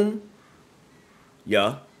 boom,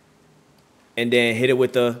 yeah, and then hit it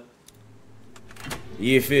with the.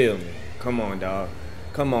 You feel me? Come on, dog.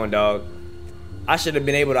 I should have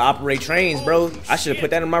been able to operate trains, bro. I should have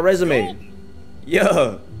put that in my resume.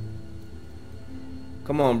 Yeah.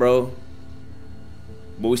 Come on, bro.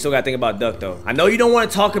 But we still gotta think about Duck, though. I know you don't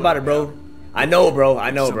want to talk about it, bro. I know, bro.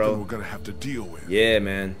 Something we're gonna have to deal with. Yeah,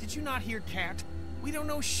 man. Did you not hear Cat? We don't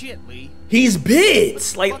know shit, Lee. He's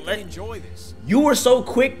bits. Like, enjoy this. You were so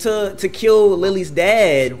quick to kill Lily's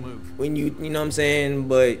dad when you know what I'm saying,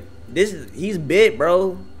 but he's bit,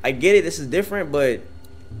 bro. I get it. This is different, but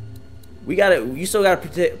you still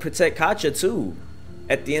gotta protect Katya too.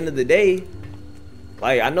 At the end of the day,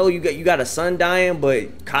 like I know you got a son dying,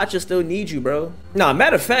 but Katya still needs you, bro. Nah,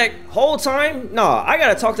 matter of fact, whole time, nah, I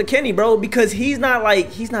gotta talk to Kenny, bro, because he's not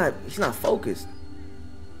focused.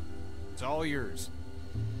 It's all yours.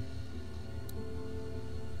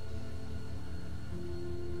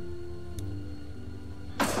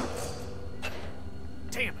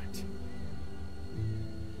 Damn it.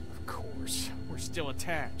 Of course, we're still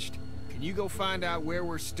attached. Can you go find out where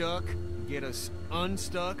we're stuck and get us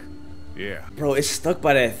unstuck? Yeah. Bro, it's stuck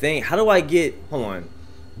by that thing. How do I get, hold on.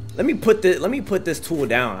 Let me put this tool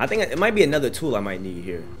down. I think it might be another tool I might need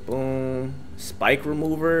here. Boom. Spike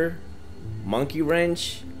remover. Monkey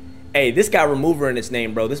wrench. Hey, this got remover in its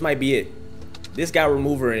name, bro. This might be it. This got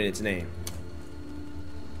remover in its name.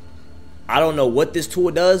 I don't know what this tool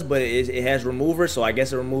does, but it has remover, so I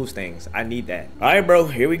guess it removes things. I need that. All right, bro.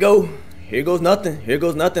 Here we go. Here goes nothing. Here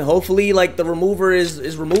goes nothing. Hopefully, like, the remover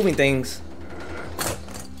is removing things.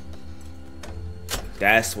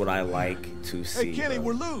 That's what I like to see. Hey, Kenny, bro.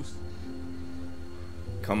 we're loose.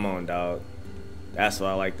 Come on, dog. That's what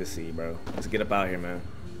I like to see, bro. Let's get up out here, man.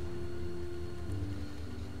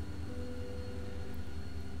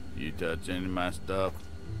 You touch any of my stuff?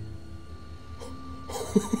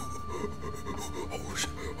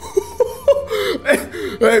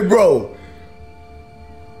 Hey, bro.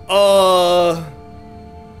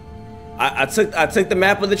 I took the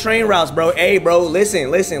map of the train routes, bro. Hey, bro,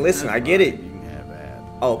 listen. I get it. You can have that.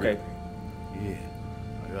 Oh, okay. Yeah,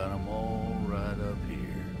 I got them all right up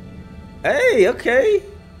here. Hey, okay.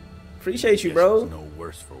 Appreciate you, bro. Guess it's no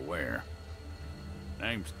worse for wear.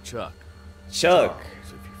 Name's Chuck. Chuck. Charles,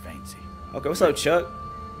 if you fancy. Okay, what's up, Chuck?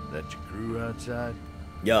 That your crew outside?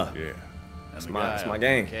 Yeah. Yeah, And It's the my- guy it's out my in the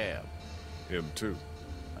gang. Cab. him too.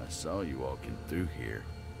 I saw you walking through here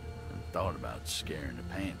and thought about scaring the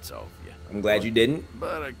pants off you. I'm glad you didn't.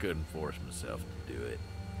 But I couldn't force myself to do it.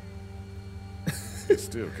 It's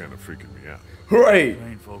still kind of freaking me out. Right.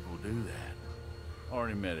 Train folk will do that.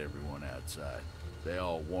 Already met everyone outside. They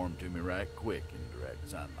all warmed to me right quick in direct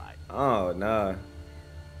sunlight. Oh, nah.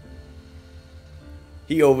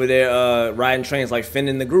 He over there riding trains like Finn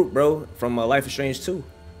in the group, bro, from Life is Strange 2.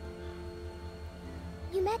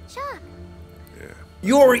 You met Chuck.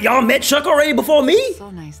 Yeah. Y'all met Chuck already before me?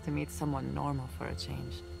 So nice to meet someone normal for a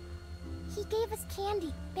change. He gave us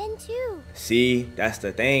candy. Ben too. See, that's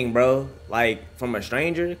the thing, bro. Like, from a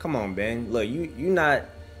stranger? Come on, Ben. Look, you not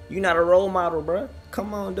a role model, bro.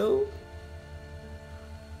 Come on, dude.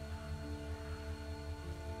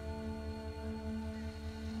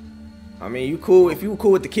 I mean, you cool. If you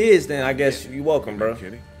cool with the kids, then I guess you welcome, bro.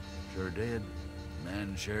 Kenny? Sure did.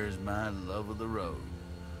 Man shares my love of the road.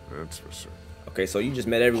 That's for certain. Okay, so you just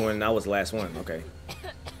met everyone and I was the last one. Okay.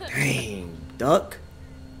 Dang, Duck.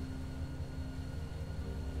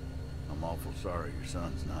 I'm awful sorry your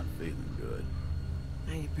son's not feeling good.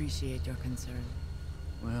 I appreciate your concern.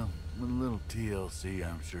 Well, with a little TLC,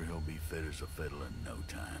 I'm sure he'll be fit as a fiddle in no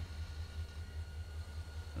time.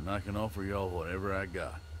 And I can offer y'all whatever I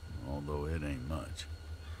got, although it ain't much.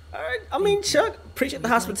 All right. I mean, Chuck, appreciate the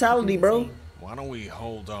hospitality, bro. Why don't we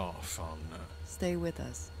hold off on... Stay with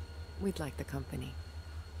us. We'd like the company.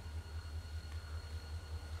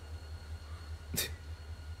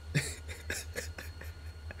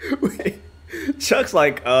 Wait, Chuck's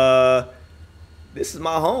like, this is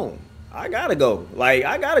my home. I gotta go. Like,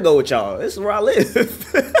 I gotta go with y'all. This is where I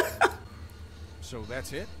live. So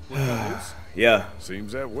that's it? We're gonna lose? Yeah.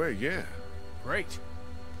 Seems that way, yeah. Great.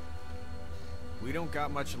 We don't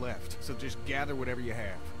got much left, so just gather whatever you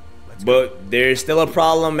have. Let's go. But there's still a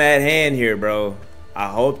problem at hand here, bro. I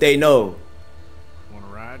hope they know. Wanna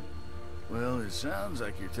ride? Well, it sounds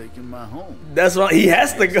like you're taking my home. That's why he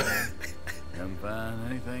has to go. Can't find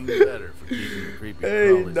anything better for keeping the creepy Hey,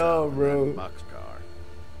 crawlies no, out of bro. that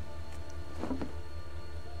boxcar.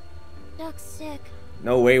 Duck's sick.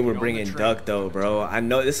 No way we're Get on the bringing train. Duck, though, bro. I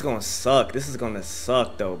know this is gonna suck. This is gonna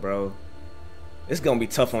suck, though, bro. It's gonna be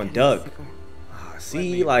tough on Duck. Ah,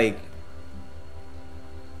 see, like,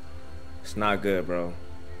 it's not good, bro.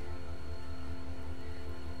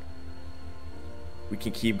 We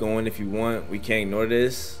can keep going if you want. We can't ignore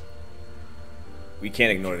this. We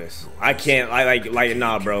can't ignore this. I can't. Like,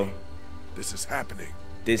 nah, bro. This is happening.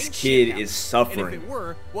 This Ain't shit kid happening. is And if suffering. it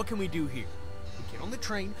were, what can we do here? We get on the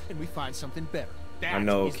train and we find something better. I That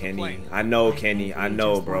know, is the Kenny. plan. I know, Kenny. I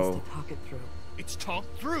know, Just wants bro. to talk it through. It's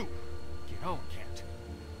talked through. Get on, Cat.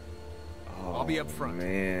 I'll be up front.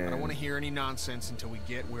 Man. I don't want to hear any nonsense until we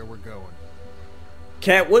get where we're going.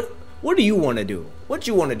 Cat, what do you want to do? What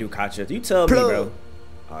you want to do, Katja? You tell me, bro.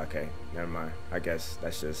 Oh, okay, never mind. I guess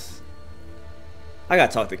that's just... I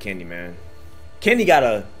gotta talk to Kenny, man. Kenny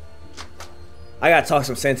gotta... I gotta talk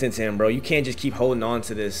some sense into him, bro. You can't just keep holding on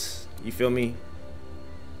to this. You feel me?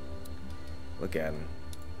 Look at him.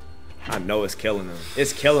 I know it's killing him.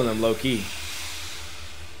 It's killing him, low-key.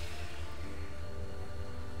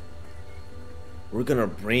 We're gonna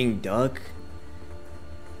bring Duck?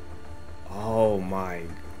 Oh, my...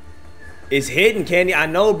 It's hidden, Kenny. I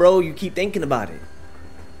know, bro. You keep thinking about it.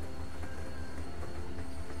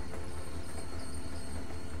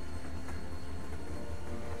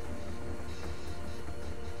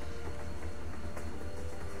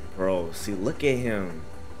 Bro, see, look at him.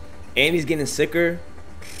 And he's getting sicker.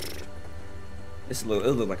 It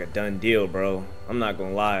look like a done deal, bro. I'm not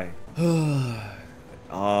gonna lie.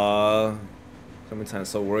 Clementine's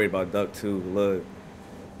so worried about Duck, too. Look.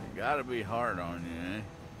 You gotta be hard on you, eh?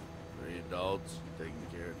 3 adults taking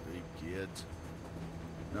care of 3 kids.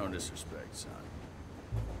 No disrespect, son.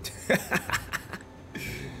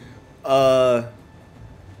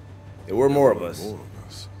 There were more of us. More of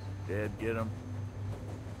us. Dad, get him?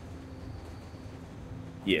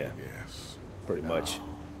 Yeah, Yes. pretty much.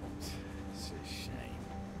 It's a shame.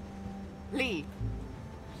 Lee!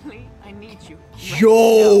 Lee, I need you.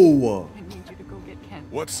 Yo! I need you to go get Ken.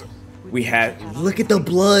 What's... We have... Look at the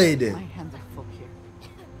blood. My hands are full here.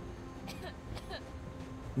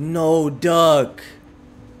 No, Duck.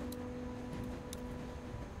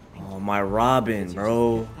 Oh, my Robin,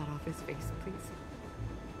 bro. That off his face, please.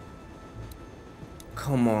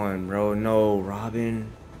 Come on, bro. No,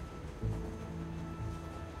 Robin.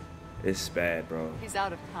 It's bad, bro. He's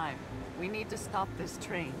out of time. We need to stop this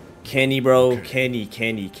train. Kenny, bro. Kenny.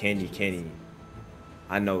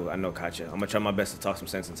 I know, Katya. I'm gonna try my best to talk some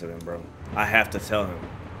sense into him, bro. I have to tell him.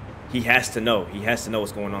 He has to know. He has to know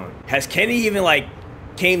what's going on. Has Kenny even, like,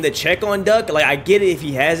 came to check on Duck? Like, I get it if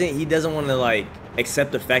he hasn't. He doesn't want to, like,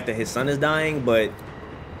 accept the fact that his son is dying, but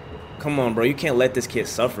come on, bro. You can't let this kid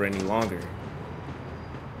suffer any longer.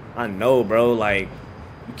 I know, bro. Like,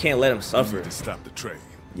 you can't let him suffer. You need to stop the train.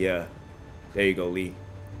 Yeah. There you go, Lee.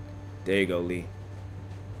 There you go, Lee.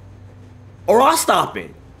 Or I'll stop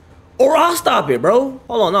it. Or I'll stop it, bro.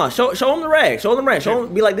 Hold on, no. Show him the rag. Show him the rag. Show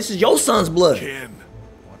him. Be like, this is your son's blood. Ken.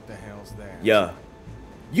 What the hell's that? Yeah.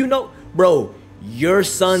 You know, bro, your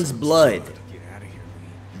son's blood. Get out of here,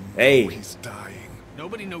 Lee. Hey. He's dying.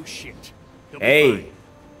 Nobody knows shit. He'll be Hey. fine.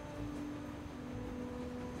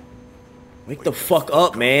 Wake the fuck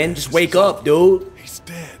up, man. Just wake up, dude. He's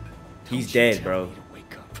dead. He's dead, bro.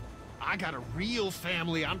 I got a real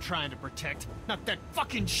family I'm trying to protect, not that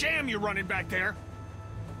fucking sham you're running back there.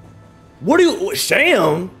 What do you,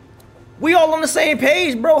 sham? We all on the same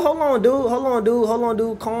page, bro. Hold on, dude. Hold on,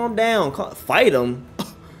 dude. Calm down. Fight him.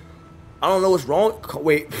 I don't know what's wrong.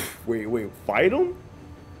 Wait. Fight him?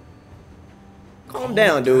 Calm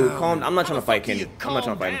down, dude. Calm. I'm not trying to fight Kenny. I'm not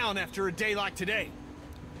trying to fight him. Calm down after a day like today.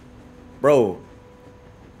 Bro.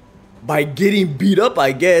 By getting beat up,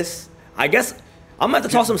 I guess. I'm gonna have to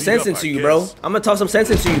talk some sense into you, bro. I'm gonna talk some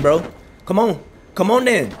sense into you, bro. Come on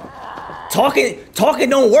then. Talking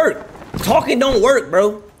don't work. Talking don't work,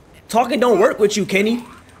 bro. Talking don't work with you, Kenny.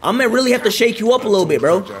 I'm gonna really have to shake you up a little bit,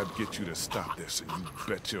 bro. I'd get you to stop this, and you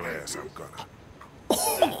bet your ass I'm gonna.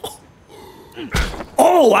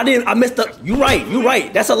 Oh, I messed up. You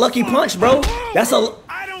right. That's a lucky punch, bro.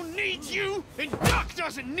 I don't need you, and Doc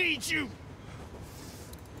doesn't need you.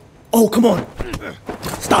 Oh, come on.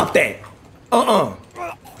 Stop that.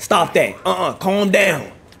 Stop that. Calm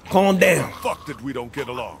down. Fuck that we don't get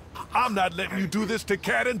along. I'm not letting you do this to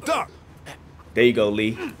Cat and Duck. There you go,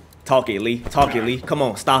 Lee. Talk it, Lee. Come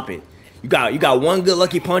on, stop it. You got one good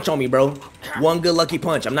lucky punch on me, bro. One good lucky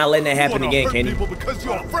punch. I'm not letting that happen again, Kenny. People because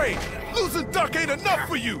you're afraid. Losing Duck ain't enough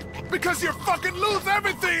for you. Because you fucking lose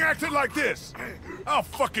everything acting like this. I'll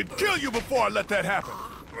fucking kill you before I let that happen.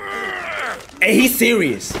 Hey, he's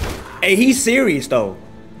serious. Though.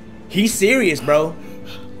 He's serious, bro.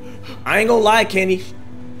 I ain't gonna lie, Kenny.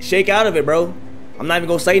 Shake out of it, bro. I'm not even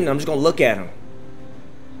gonna say nothing. I'm just gonna look at him.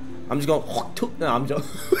 I'm just gonna. No, I'm just.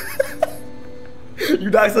 You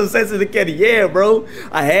knocked some sense into Kenny. Yeah, bro.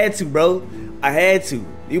 I had to, bro.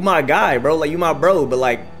 You my guy, bro. Like, you my bro. But,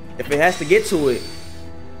 like, if it has to get to it,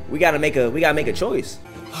 we gotta make a choice.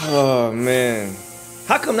 Oh, man.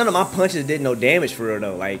 How come none of my punches did no damage for real,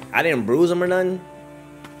 though? Like, I didn't bruise him or nothing.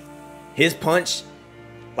 His punch,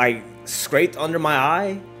 like, scraped under my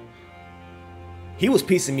eye. He was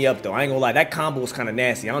piecing me up, though. I ain't gonna lie. That combo was kind of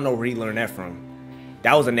nasty. I don't know where he learned that from.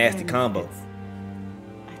 That was a nasty combo.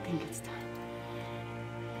 I think it's time.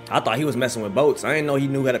 I thought he was messing with boats. I didn't know he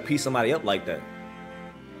knew how to piece somebody up like that.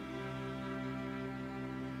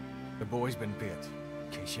 The boy's been bit,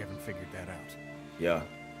 in case you haven't figured that out. Yeah.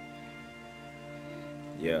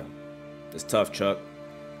 Yeah. It's tough, Chuck.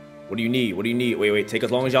 What do you need? Wait. Take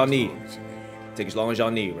as long as y'all need. Take as long as y'all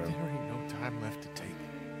need, bro. There ain't no time left to take.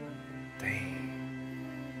 Dang.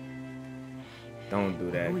 Don't do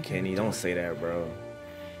that, Kenny. Don't say that, bro.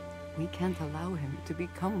 We can't allow him to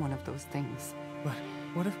become one of those things. But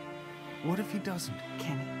what if he doesn't?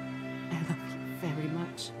 Kenny, I love you very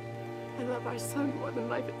much. I love our son more than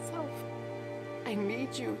life itself. I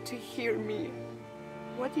need you to hear me.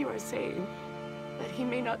 What you are saying, that he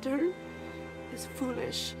may not turn, is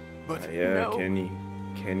foolish. But yeah, no.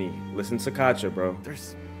 Kenny, listen to Katya, bro.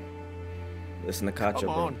 Listen to Katya,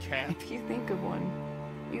 bro. Come on, Cat. If you think of one,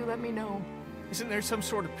 you let me know. Isn't there some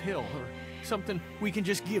sort of pill or something we can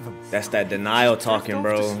just give him? That's that denial talking,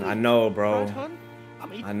 bro. I know, bro. Right, hun? I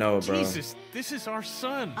mean, I know, bro. Jesus, this is our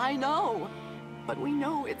son. I know, but we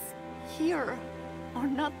know it's here or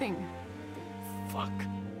nothing. Fuck.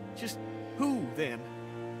 Just who, then?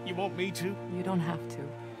 You want me to? You don't have to.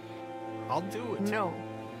 I'll do it. No,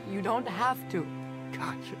 you don't have to.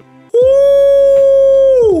 Gotcha.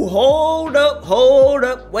 Ooh, hold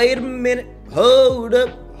up, wait a minute. Hold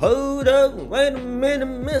up, wait a minute,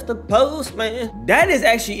 Mr. Postman. That is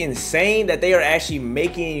actually insane that they are actually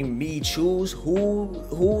making me choose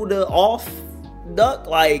who the off duck.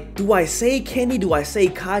 Like, do I say Kenny? Do I say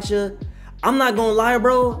Katya? I'm not gonna lie,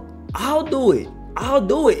 bro. I'll do it. I'll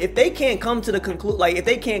do it. If they can't come to the conclude, like if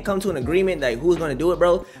they can't come to an agreement, like who's gonna do it,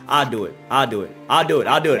 bro, I'll do it. I'll do it. I'll do it.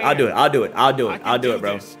 I'll do it. I'll do it. I'll do it. I'll do it. I'll do it,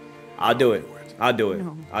 bro. I'll do it. I'll do it.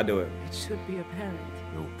 I'll do it. It should be apparent.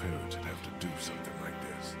 No parent should have to do something like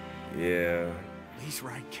this. Yeah. He's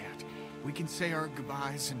right, Cat. We can say our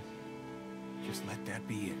goodbyes and just let that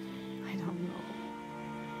be it. I don't know.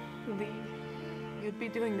 Lee, you'd be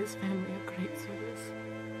doing this family a great service.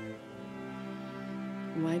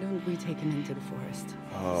 Why don't we take him into the forest?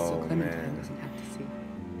 Oh, so Clementine man. doesn't have to see.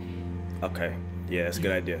 Okay. Yeah, that's a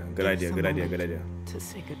good idea. Good idea. Good idea. Good idea. To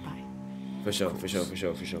say goodbye. For sure. For sure. For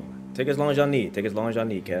sure. For sure. Take as long as y'all need. Take as long as y'all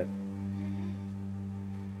need, Cat.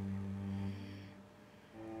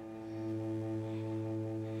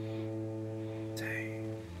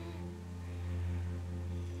 Dang.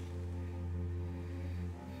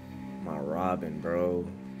 My Robin, bro.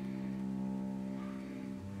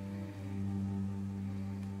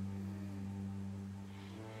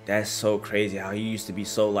 That's so crazy how he used to be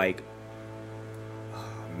so like,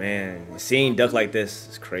 oh man, seeing Duck like this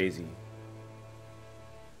is crazy.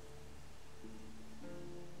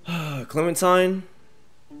 Clementine,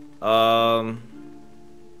 Duck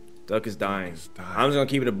is dying. I'm just gonna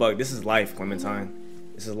keep it a buck. This is life,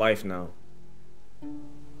 Clementine. This is life now.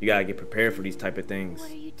 You gotta get prepared for these type of things.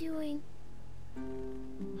 What are you doing?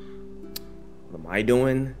 What am I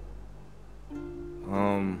doing?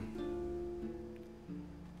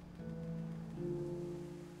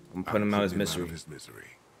 I'm putting him out of his misery.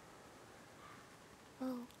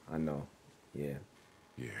 Oh. I know. Yeah.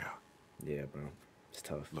 Yeah. Yeah, bro. It's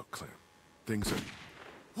tough. Look, Clem. Things are...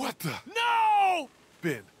 What the? No!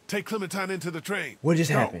 Ben, take Clementine into the train. What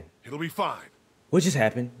just Go. happened? It'll be fine. What just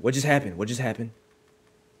happened? What just happened? What just happened?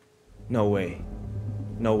 No way.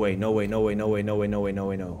 No way. No way. No way. No way. No way. No way. No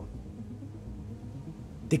way. No.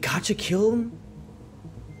 Did Katja kill him?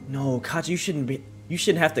 No, Katja, you shouldn't be. You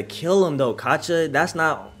shouldn't have to kill him though, Katja. That's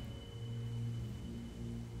not.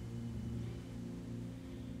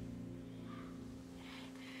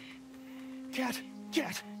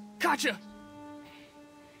 Cat, Katja.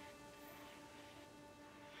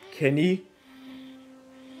 Kenny?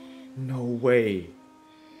 No way.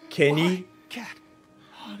 Kenny? Cat.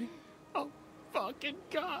 Honey. Oh, fucking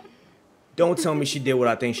God. Don't tell me she did what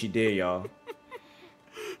I think she did, y'all.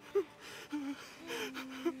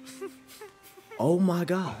 Oh my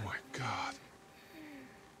God. Oh my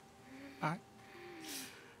God.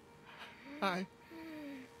 I...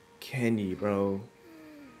 Kenny, bro.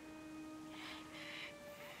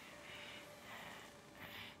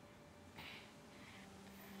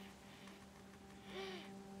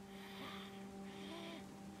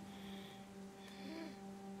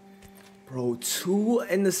 Bro, 2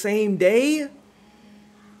 in the same day?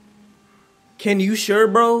 Ken, you sure,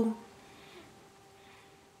 bro?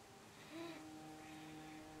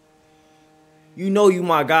 You know you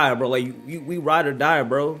my guy, bro. Like, we ride or die,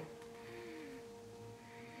 bro.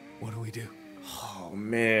 What do we do? Oh,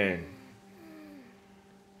 man.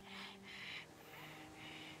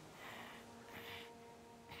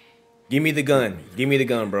 Give me the gun. Give me the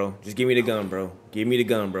gun, bro. Just give me the gun, bro. Give me the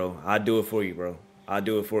gun, bro. I'll do it for you, bro. I'll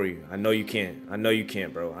do it for you. I know you can't. I know you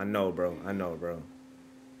can't, bro. I know, bro. I know, bro.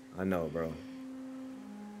 I know, bro.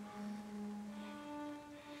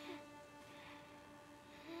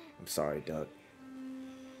 I'm sorry, Duck.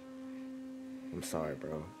 I'm sorry,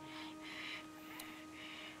 bro.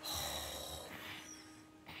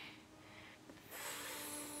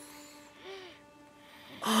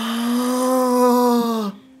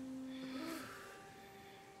 Ah.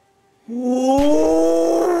 Bro.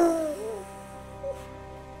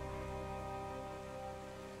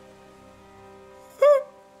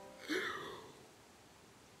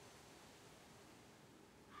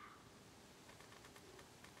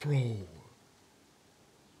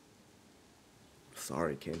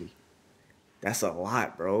 Sorry, Candy. That's a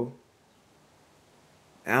lot, bro.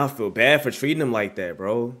 I don't feel bad for treating him like that,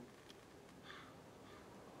 bro.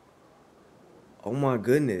 Oh my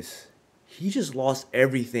goodness. He just lost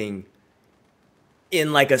everything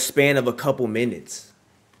in like a span of a couple minutes.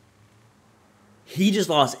 He just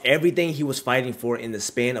lost everything he was fighting for in the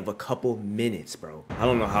span of a couple minutes, bro. I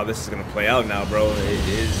don't know how this is gonna play out now, bro.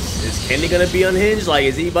 Is Kenny gonna be unhinged? Like,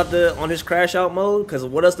 is he about to on his crash out mode? Because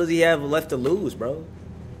what else does he have left to lose, bro?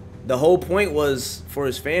 The whole point was for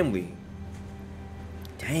his family.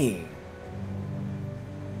 Dang.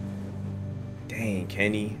 Dang,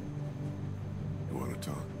 Kenny. You want to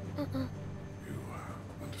talk? You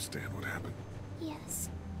understand what happened? Yes.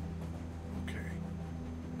 Okay.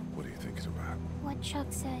 What are you thinking about? What Chuck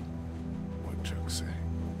said. What Chuck say?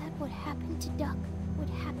 That what happened to Duck would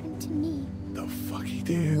happen to me. The fuck he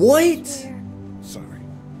did? What? Sorry.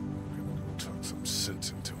 I'm gonna go talk some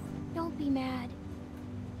sense into him. Don't be mad.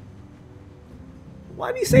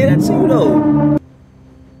 Why did he say that to you though?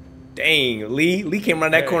 Dang, Lee came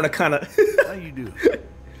around that corner kind of. How you doing?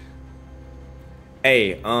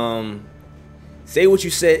 Hey, say what you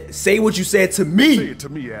said. Say what you said to me. Say it to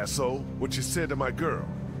me, asshole. What you said to my girl.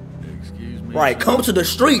 Excuse me. Right, come to the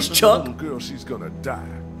streets, Chuck. Little girl, she's gonna die.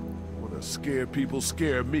 Wanna scare people,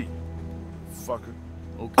 scare me. Fucker.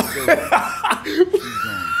 Okay, she's gonna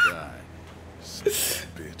die.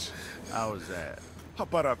 Bitch. How was that? How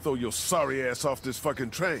about I throw your sorry ass off this fucking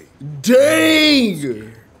train?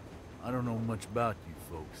 Dang! I don't know much about you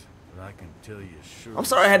folks, but I can tell you sure. I'm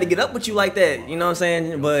sorry I had to get up with you like that. You know what I'm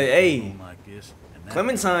saying? But hey,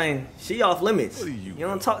 Clementine, she off limits. You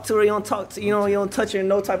don't talk to her. You don't talk to. You don't touch her in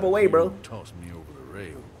no type of way, bro. Toss me over the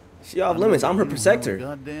rail. She off limits. I'm her protector.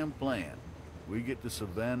 Goddamn plan. We get to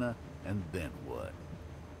Savannah, and then what?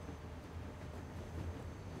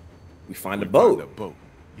 We find a boat.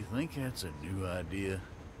 You think that's a new idea?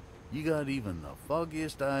 You got even the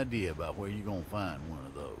foggiest idea about where you're gonna find one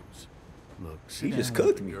of those. Look, sit You just down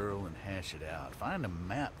with cooked the me. girl and hash it out. Find a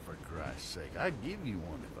map, for Christ's sake. I'd give you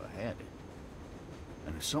one if I had it.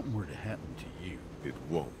 And if something were to happen to you... It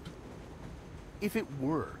won't. If it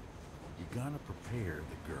were, you gotta prepare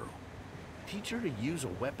the girl. Teach her to use a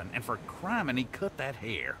weapon, and for crime, he cut that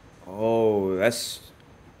hair. Oh, that's.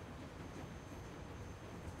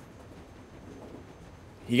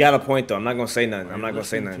 He got a point though. I'm not gonna say nothing. I'm not gonna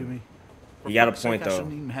say nothing. He got a point though.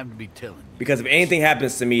 Because if anything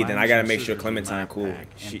happens to me, then I gotta make sure Clementine cool. Yeah,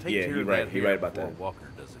 he right. He right about that. Walker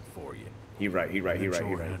does it for you. He right. He right.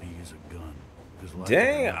 Gun,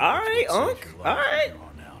 dang. All right, Unc. All right.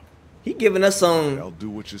 He giving us some. I'll do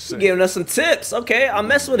what you say. He giving us some tips. Okay, I'll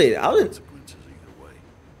mess with it. I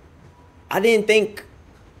didn't think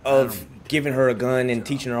of giving her a gun and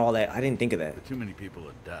teaching her all that. I didn't think of that. Too many people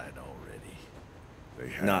have died already.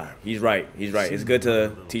 Nah, he's right. He's right. It's good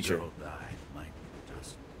to teach her.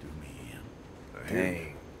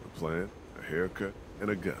 Dang. A plan, a haircut, and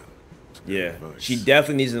a gun. Yeah, she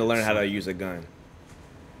definitely needs to learn how to use a gun.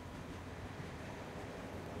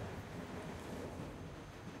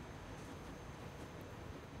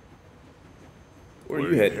 Where are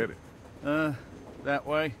you headed? That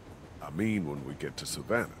way. I mean when we get to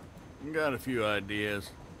Savannah. Got a few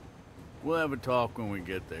ideas. We'll have a talk when we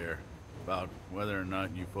get there about whether or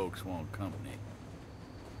not you folks want company.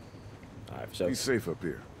 Alright, so be safe up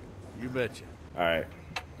here. You betcha. Alright,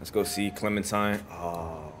 let's go see Clementine.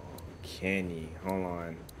 Oh, Kenny. Hold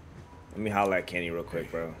on. Let me holler at Kenny real quick,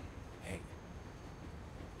 bro. Hey.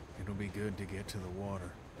 It'll be good to get to the water.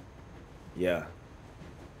 Yeah.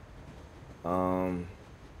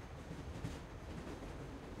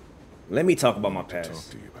 Let me talk about my past. Talk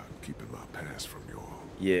to you about keeping my past from you all.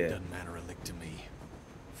 Yeah. Doesn't matter a lick to me.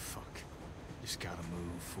 Fuck. Just gotta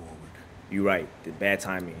move forward. You right. The bad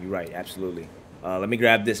timing. You right. Absolutely. Let me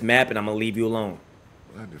grab this map and I'm gonna leave you alone.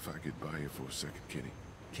 Mind if I get by you for a second, Kenny?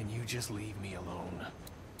 Can you just leave me alone?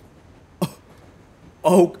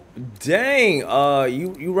 Oh, dang.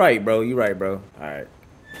 You right, bro. You right, bro. All right.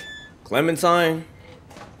 Clementine,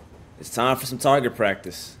 it's time for some target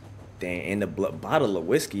practice. Dang, and the bottle of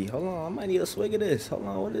whiskey. Hold on, I might need a swig of this. Hold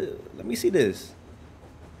on, what is? Let me see this.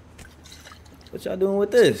 What y'all doing with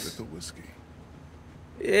this? The whiskey.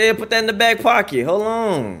 Yeah, put that in the back pocket. Hold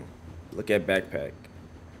on. Look at backpack.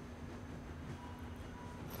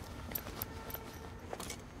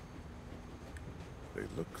 They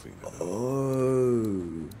look clean enough.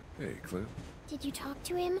 Oh. Hey, Clem. Did you talk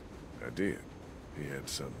to him? I did. He had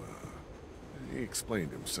some, he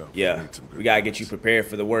explained himself. Yeah, we gotta get you prepared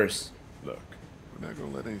for the worst. Look, we're not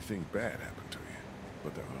gonna let anything bad happen to you,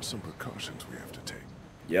 but there are some precautions we have to take.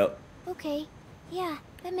 Yep. Okay. Yeah,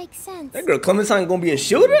 that makes sense. That girl Clementine gonna be a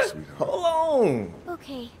shooter? Hold on.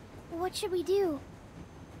 Okay. What should we do?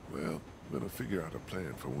 Well, we're gonna figure out a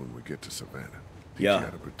plan for when we get to Savannah. Teach Yeah. you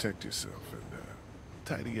how to protect yourself and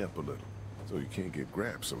tidy up a little, so you can't get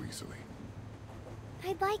grabbed so easily.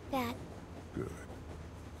 I'd like that. Good.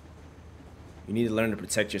 You need to learn to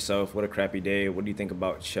protect yourself. What a crappy day. What do you think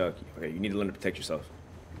about Chuck? Okay, you need to learn to protect yourself.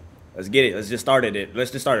 Let's get it. Let's just start it.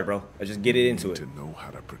 Let's just start it, bro. Let's just get it into it. To know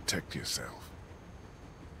how to protect yourself.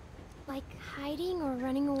 Like hiding or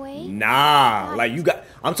running away? Nah, like you got.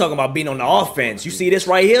 I'm talking about being on the offense. You see this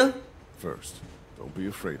right here? First, don't be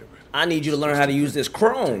afraid of it. I need you to learn how to use this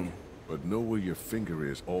chrome. But know where your finger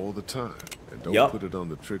is all the time, and don't put it on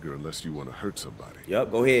the trigger unless you want to hurt somebody.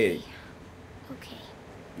 Yep, go ahead. Okay.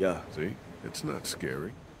 Yeah. See, it's not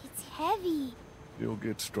scary. It's heavy. You'll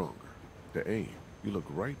get stronger. To aim, You look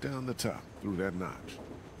right down the top through that notch.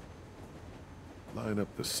 Line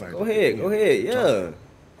up the sight. Go ahead, yeah.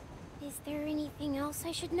 Is there anything else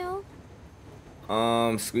I should know?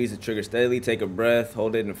 Squeeze the trigger steadily, take a breath,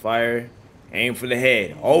 hold it in the fire. Aim for the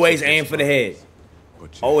head. Always aim for the head.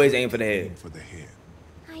 Always aim for the head. For the head.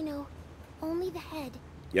 I know. Only the head.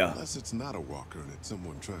 Yeah. Unless it's not a walker and it's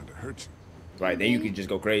someone trying to hurt you. Right, then you can just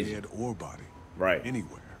go crazy. Head or body. Right.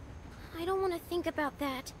 Anywhere. I don't want to think about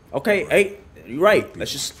that. Okay, hey, you're right.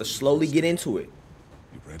 Let's slowly get into it.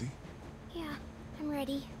 You ready? Yeah, I'm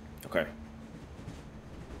ready. Okay.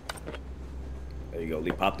 There you go.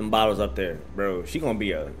 Lee, pop them bottles up there, bro. She gonna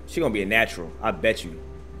be a natural. I bet you.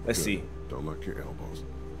 Let's see. Don't lock your elbows.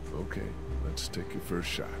 Okay, let's take your first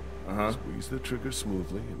shot. Squeeze the trigger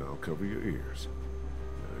smoothly, and I'll cover your ears.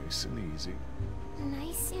 Nice and easy.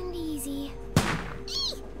 Nice and easy.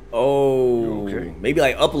 Oh, okay? Maybe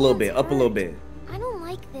like up a little bit. Up a little bit. I don't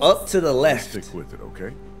like this. Up to the left. Stick with it,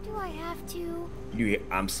 okay? Do I have to?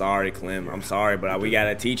 I'm sorry, Clem. I'm sorry, but we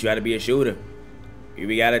gotta teach you how to be a shooter.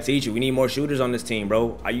 We gotta teach you. We need more shooters on this team,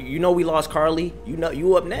 bro. You know we lost Carly. You know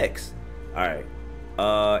you up next. All right.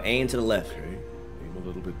 Aim to the left. Okay. Aim a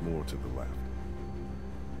little bit more to the left.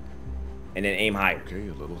 And then aim higher. Okay,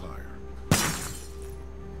 a little higher.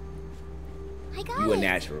 I got You a it.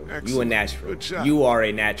 natural. Excellent. You a natural. Good job. You are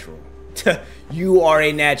a natural. You are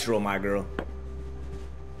a natural, my girl.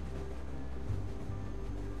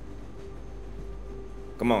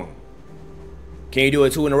 Come on. Can you do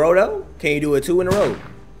it 2 in a row though? Can you do it 2 in a row?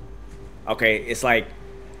 Okay, it's like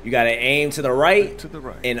you gotta aim to the right,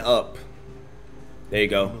 and up. There you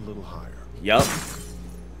go. A little higher. Yup.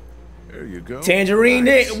 There you go. Tangerine,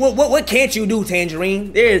 Nice. what can't you do,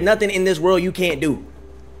 Tangerine? There is nothing in this world you can't do.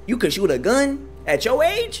 You could shoot a gun at your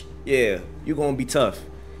age? Yeah, you gonna be tough.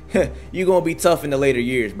 You gonna be tough in the later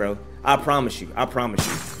years, bro. I promise you. I promise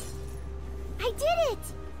you. I did it.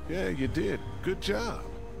 Yeah, you did. Good job.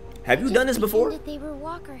 Have you done this before? That they were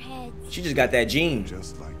walker heads. She just got that gene.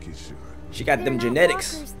 Just like you should. She got them They're not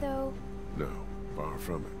genetics. walkers, though. No, far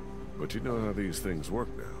from it. But you know how these things work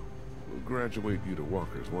now. We'll graduate you to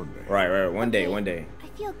walkers one day. Right. One day. I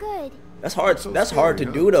feel good. That's hard. So That's hard to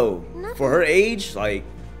scary, do though. Nothing. For her age, like,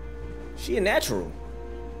 she a natural.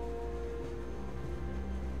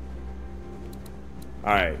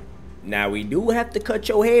 All right. Now we do have to cut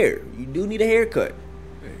your hair. You do need a haircut.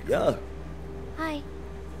 There you go. Yeah. Hi.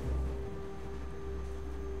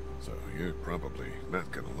 So you're probably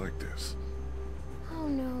not gonna like this. Oh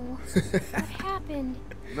no. What happened?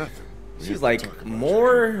 Nothing. We have She's to like talk about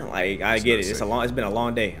more you. like I It's get not it. It's safe. It's been a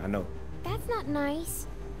long day. I know. That's not nice.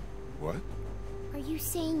 What? Are you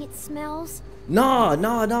saying it smells? No.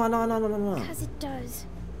 Because it does.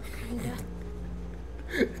 Kinda.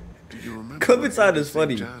 Do you remember? Clementine when is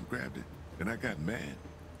funny. John grabbed it, and I got mad.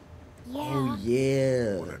 Yeah. Oh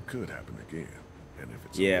yeah. Well, that could happen again. And if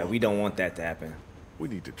it's a Yeah, walker, we don't want that to happen. we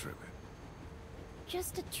need to trim it.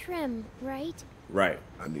 Just a trim, right? Right.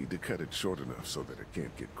 I need to cut it short enough so that it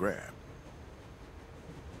can't get grabbed.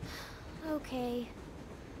 Okay.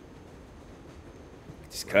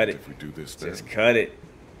 Just cut it. If we do this Just now, cut it.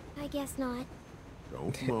 I guess not.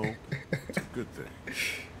 don't mope. It's a good thing.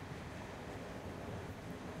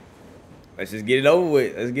 Let's just get it over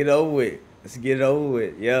with. Let's get it over with. Let's get it over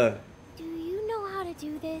with. Yeah. Do you know how to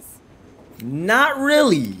do this? Not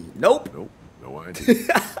really. Nope. Nope, no idea.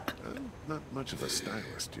 I'm not much of a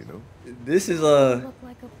stylist, you know. This is You look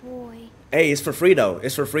like a boy. Hey, it's for free though.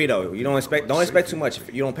 It's for free though. You don't expect too much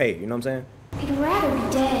if you don't pay. You know what I'm saying? I'd rather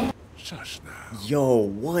be dead. Shush now. Yo,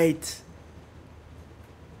 what?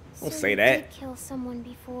 Don't So say you that. did kill someone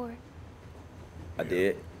before. I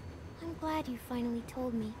did. I'm glad you finally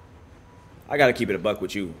told me. I gotta keep it a buck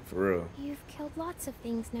with you, for real. You've killed lots of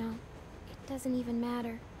things now. It doesn't even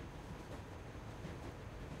matter.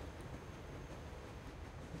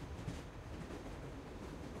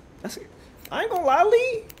 I ain't gonna lie,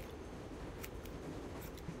 Lee.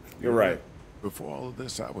 You're right. Before all of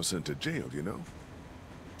this, I was sent to jail, you know.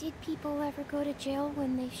 Did people ever go to jail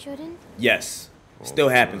when they shouldn't? Yes. All Still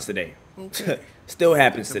the happens time. today. Okay. Still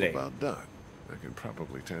happens I think today. I'm about done. I can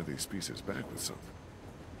probably tie these pieces back with something.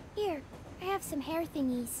 Here, I have some hair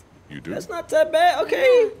thingies. You do? That's not that bad.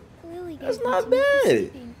 Okay. Lily That's gave them not to me for bad.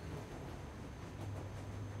 sleeping.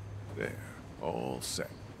 There. All set.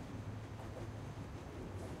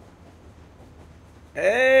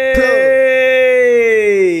 Hey.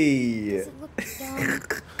 Does it look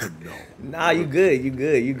dumb? No. Nah, you good. You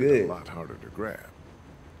good. You It's good. a lot harder to grab.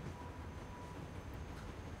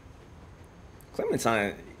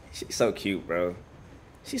 Clementine, she's so cute, bro.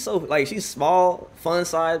 She's so like she's small, fun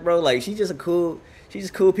size, bro. Like she's just cool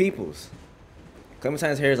peoples.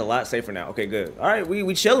 Clementine's hair is a lot safer now. Okay, good. All right,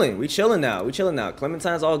 we chilling. We chilling now. We chilling now.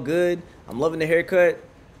 Clementine's all good. I'm loving the haircut.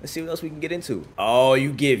 Let's see what else we can get into. Oh,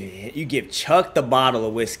 you give Chuck the bottle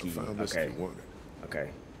of whiskey. Okay. Okay.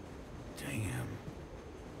 Damn.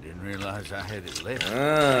 Didn't realize I had it left.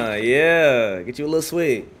 Yeah. Get you a little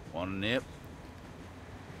swig. Want a nip?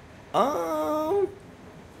 Why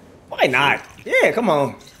not? Yeah, come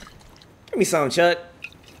on. Give me some, Chuck.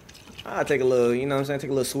 I'll take a little, you know what I'm saying? Take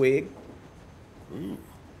a little swig. Ooh.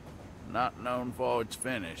 Not known for its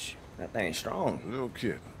finish. That thing's strong. No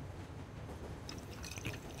kidding.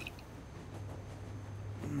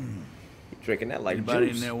 You drinking that like Anybody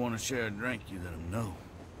juice. in there want to share a drink, you let them know.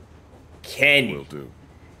 Kenny. Will do.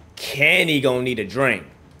 Kenny gonna need a drink.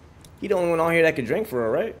 He the only one on here that can drink for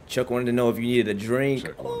her, right? Chuck wanted to know if you needed a drink.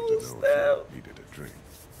 Chuck Oh, wanted to know if you needed a drink.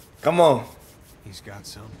 come on. He's got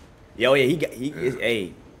some. Yo, yeah,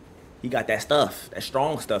 hey, he got that stuff, that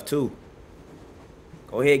strong stuff too.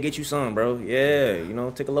 Go ahead, get you some, bro. Yeah, you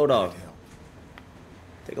know, take a load off.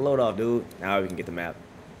 Take a load off, dude. Now we can get the map.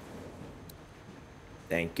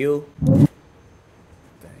 Thank you.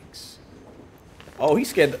 Thanks. Oh, he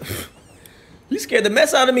scared the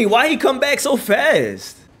mess out of me. Why he come back so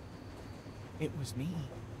fast? It was me.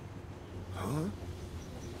 Huh?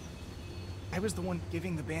 I was the one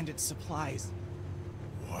giving the bandits supplies.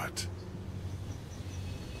 What?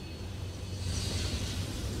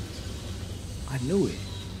 I knew it.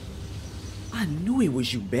 I knew it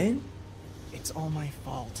was you, Ben. It's all my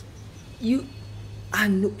fault. I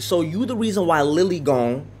knew. So you the reason why Lily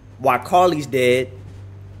gone, why Carly's dead.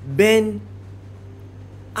 Ben,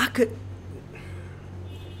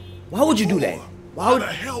 why would you do that? Why the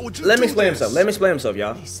hell would you Let me do explain this? himself. Let me explain himself,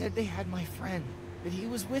 y'all. They said they had my friend, that he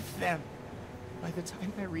was with them. By the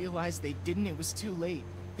time I realized they didn't, it was too late.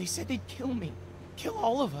 They said they'd kill me. Kill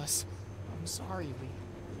all of us. I'm sorry, Lee.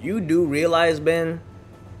 You do realize, Ben?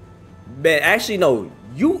 Ben, actually, no.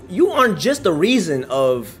 You aren't just the reason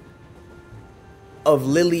of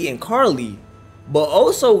Lily and Carly, but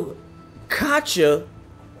also Katja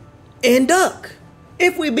and Duck.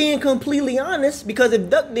 If we're being completely honest, because if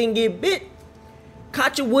Duck didn't get bit,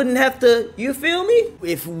 Katja wouldn't have to, you feel me?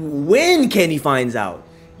 When Kenny finds out,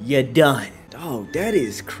 you're done. Dog, that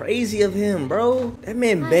is crazy of him, bro. That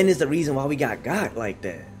man Ben is the reason why we got like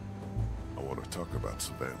that. I want to talk about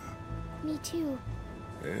Savannah. Me too.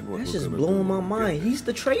 And what That's we're just gonna blowing do my when we mind. get there. He's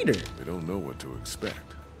the traitor. They don't know what to expect.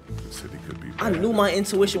 The city could be I bad knew my and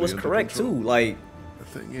intuition was totally under correct too. control. Like, The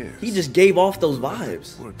thing is, he just gave off those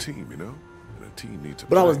vibes. we're a team, you know? And a team needs a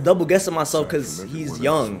But I was plan. double guessing myself Aside because from he's everyone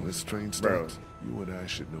else, young. when this train Bro. starts, you and I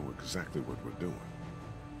should know exactly what we're doing.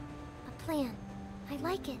 A plan. I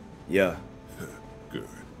like it. Yeah. Good.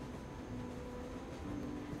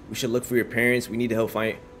 We should look for your parents. We need to help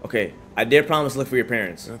find. Okay, I did promise to look for your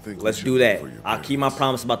parents. I think we Let's should do look that. for your I'll keep my parents.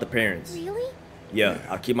 promise about the parents. Really? Yeah,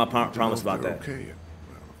 I'll keep my promise Know about if they're that. Okay.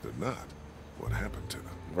 Well, if they're not, what happened to them?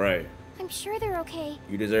 Right. I'm sure they're okay.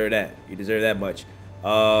 You deserve that. You deserve that much.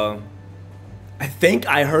 I think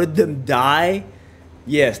I heard them die.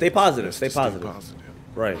 Yeah, stay positive. Stay positive.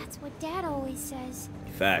 Right. That's what Dad always says.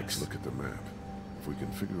 Facts. Let's look at the map. If we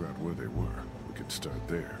can figure out where they were, we can start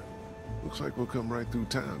there. Looks like we'll come right through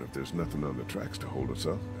town if there's nothing on the tracks to hold us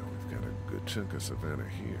up. Now we've got a good chunk of Savannah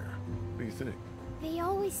here. What do you think? They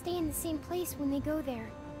always stay in the same place when they go there.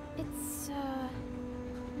 It's,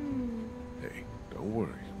 Hey, don't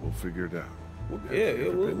worry. We'll figure it out. Have Yeah,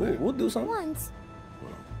 you ever been there? we'll do something. Once.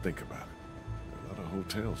 Well, think about it. There are a lot of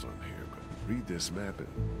hotels on here, but read this map and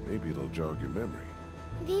maybe it'll jog your memory.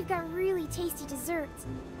 They've got really tasty desserts.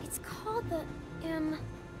 It's called the,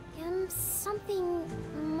 something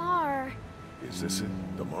Mar. Is this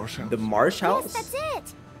it? The Marsh House? The Marsh House? Yes, that's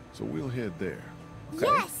it! So we'll head there.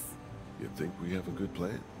 Yes! You think we have a good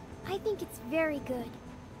plan? I think it's very good.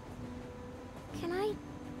 Can I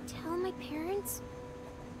tell my parents?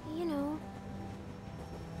 You know.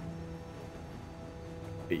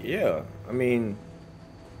 Yeah, I mean,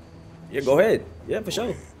 yeah, go ahead. Yeah, for sure.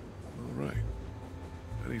 All right.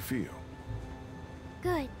 How do you feel?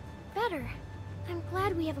 Good. Better. I'm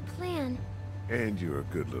glad we have a plan. And you're a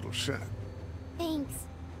good little shot. Thanks.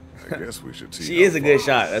 I guess we should see. She is a good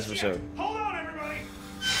shot, that's for sure. Hold on, everybody!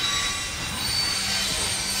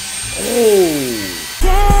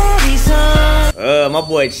 Oh. My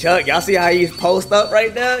boy Chuck, y'all see how he's posed up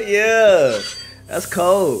right now? Yeah, that's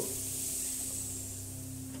cold.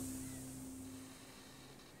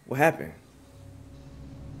 What happened?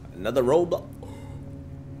 Another roadblock?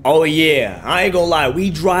 Oh yeah, I ain't gonna lie. We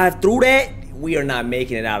drive through that, we are not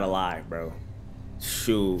making it out alive, bro.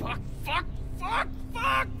 Shoot. Fuck!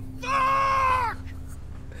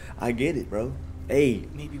 I get it, bro. Hey,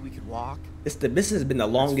 Maybe we could walk. this has been the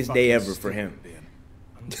longest day ever for him.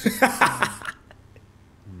 I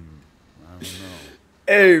don't know.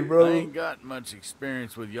 Hey, bro. I ain't got much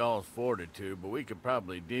experience with y'all's fortitude, but we could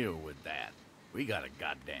probably deal with that. We got a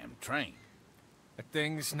goddamn train. That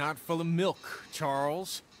thing's not full of milk,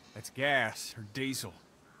 Charles. That's gas or diesel.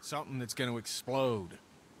 Something that's gonna explode.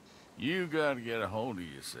 You gotta get a hold of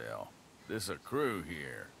yourself. This a crew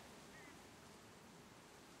here.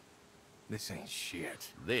 This ain't shit.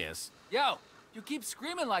 This? Yo, you keep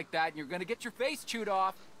screaming like that and you're gonna get your face chewed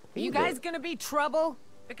off. Are you guys gonna be trouble?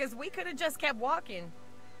 Because we could have just kept walking.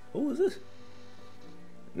 Who is this?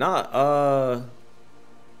 Nah,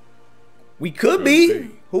 we could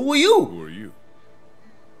be. Who are you? Who are you?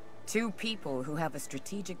 Two people who have a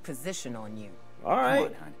strategic position on you. All right. Come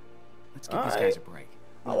on, hon. Let's give these guys a break.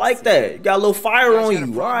 I like that. You got a little fire on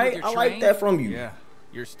you. All right. I like that from you. Yeah,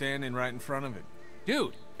 you're standing right in front of it.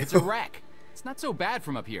 Dude, it's a wreck. It's not so bad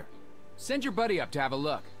from up here. Send your buddy up to have a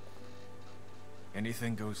look.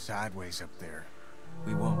 Anything goes sideways up there,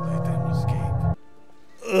 we won't let them escape.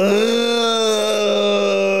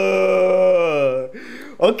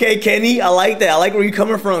 Okay, Kenny, I like that. I like where you're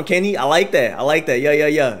coming from, Kenny. I like that. I like that.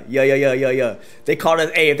 Yeah. They caught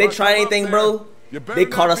us. Hey, if they try anything, bro, they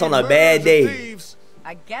caught us on a bad day.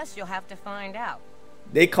 I guess you'll have to find out.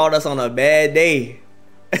 They caught us on a bad day.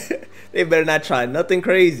 They better not try nothing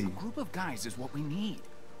crazy. A group of guys is what we need.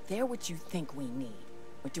 They're what you think we need.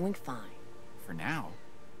 We're doing fine. For now.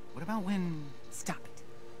 What about when... Stop it.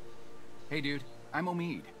 Hey, dude. I'm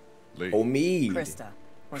Omid. Omid. Krista.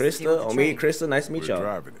 Omid, Krista. Nice to meet y'all.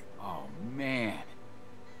 Driving it. Oh, man.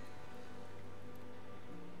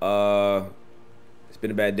 It's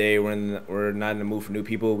been a bad day. We're not in the mood for new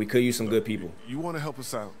people. We could use some good people. You want to help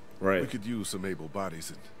us out? Right. We could use some able bodies,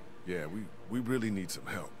 and yeah, we really need some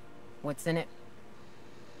help. What's in it?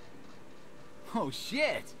 Oh,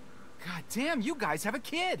 shit. God damn, you guys have a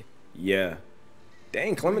kid. Yeah.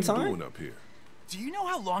 Dang, Clementine. What are you doing up here? Do you know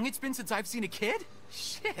how long it's been since I've seen a kid?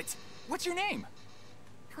 Shit. What's your name?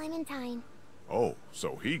 Clementine. Oh,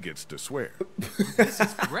 so he gets to swear. This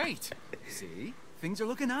is great. See? Things are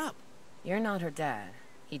looking up. You're not her dad.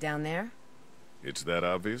 He down there? It's that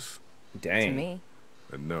obvious? Dang. To me.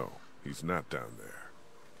 And no, he's not down there.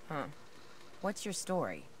 Huh. What's your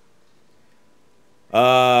story?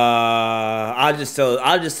 I'll just tell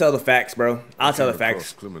the facts, bro. I'll tell the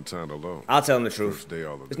facts. Clementine alone. I'll tell them the truth.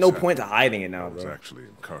 There's no point to hiding it now, bro. I was actually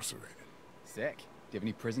incarcerated. Sick. Do you have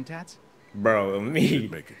any prison tats? Bro, me.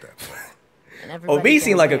 Make it that far. B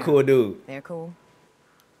seemed like a cool dude. They're cool.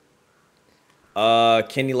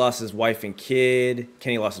 Kenny lost his wife and kid.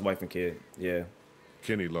 Yeah.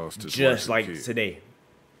 Kenny lost his just wife like and kid. Today.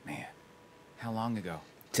 Man, how long ago?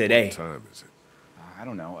 Today. What time is it? I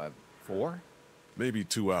don't know. 4? Maybe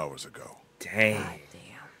 2 hours ago. Dang. God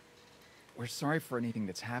damn. We're sorry for anything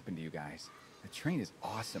that's happened to you guys. The train is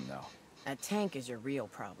awesome, though. A tank is your real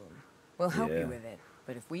problem. We'll help you with it.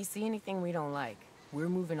 But if we see anything we don't like, we're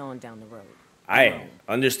moving on down the road.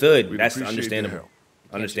 Understood. That's appreciate understandable. your help.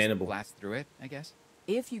 Understandable. Blast through it, I guess.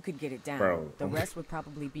 If you could get it down, Bro. the rest would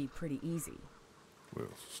probably be pretty easy. We'll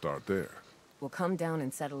start there. We'll come down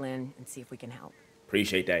and settle in and see if we can help.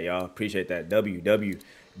 Appreciate that, y'all. Appreciate that.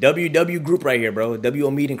 WW group right here, bro. W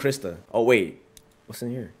Omid and Krista. Oh wait, what's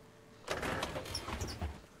in here?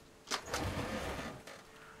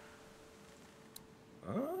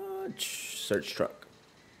 Search truck.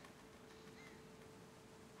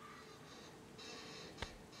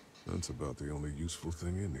 That's about the only useful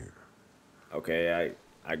thing in here. Okay,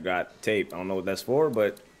 I got tape. I don't know what that's for,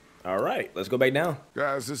 but all right, let's go back down.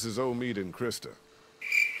 Guys, this is Omid and Krista.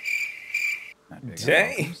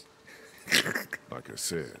 Dang. Like I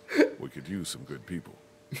said, we could use some good people.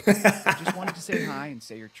 I just wanted to say hi and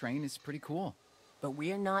say your train is pretty cool. But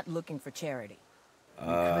we're not looking for charity. We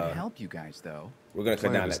could help you guys, though. We're gonna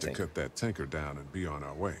cut down that to tank. cut that tanker down and be on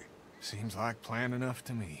our way. Seems like plan enough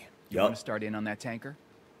to me. You want to start in on that tanker?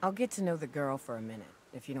 I'll get to know the girl for a minute,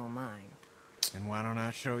 if you don't mind. And why don't I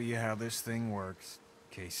show you how this thing works,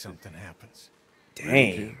 in case something happens?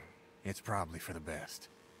 Dang. It's probably for the best.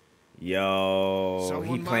 Yo, Someone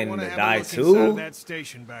he might planning wanna to have a die look too? inside that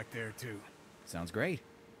station back there too. Sounds great.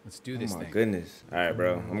 Let's do this Oh my thing. goodness. All right,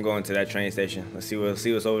 bro. I'm going to that train station. Let's see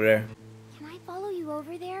what's over there. Can I follow you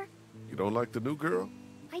over there? You don't like the new girl?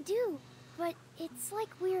 I do, but it's like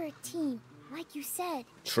we're a team, like you said.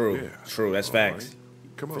 True. True. That's facts. Right.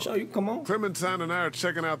 Come on. For sure, you come on. Clementine and I are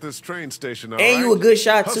checking out this train station. And you a good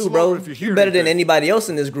shot Hustle too, bro. over if you hear You better than anything. anybody else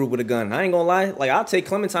in this group with a gun. I ain't gonna lie. Like, I'll take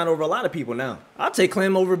Clementine over a lot of people now. I'll take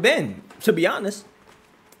Clem over Ben, to be honest.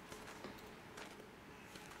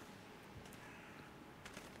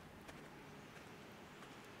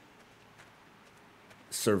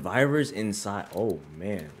 Survivors inside. Oh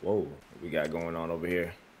man, whoa. What we got going on over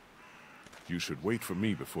here? You should wait for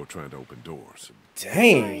me before trying to open doors.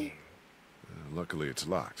 Dang. Luckily, it's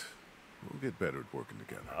locked. We'll get better at working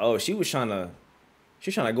together. Oh, she's trying to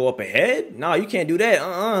go up ahead? Nah, you can't do that.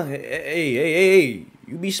 Hey.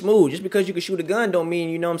 You be smooth. Just because you can shoot a gun don't mean,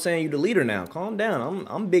 you know what I'm saying, you the leader now. Calm down.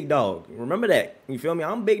 I'm big dog. Remember that. You feel me?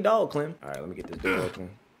 I'm big dog, Clem. All right, let me get this door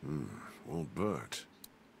open. Won't budge.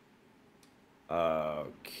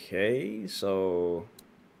 Okay, so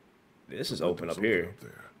this is open up here.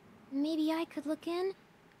 Maybe I could look in?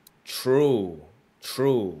 True.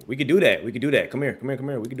 We could do that. Come here.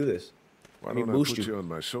 We can do this. Why don't I put you on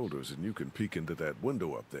my shoulders and you can peek into that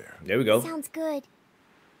window up there? There we go. Sounds good.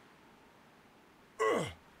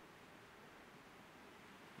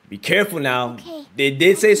 Be careful now. Okay. They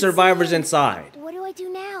did say survivors inside. What do I do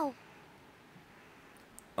now?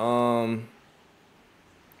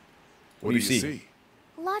 What do you see?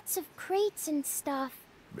 Lots of crates and stuff.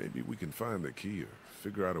 Maybe we can find the key or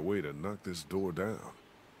figure out a way to knock this door down.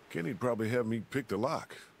 Kenny'd probably have me pick the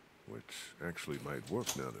lock, which actually might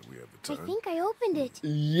work now that we have the time. I think I opened it.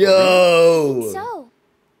 Yo! I think so.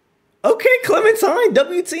 Okay, Clementine,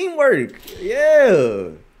 W teamwork. Yeah.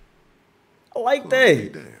 I like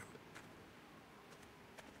that. Damn.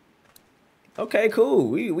 Okay, cool.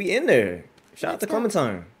 We in there. Shout out to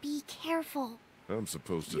Clementine. Be careful. I'm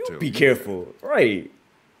supposed to tell you. Be careful. Right.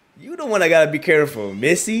 You the one that gotta be careful,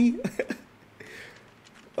 Missy.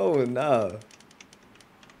 Oh, nah. God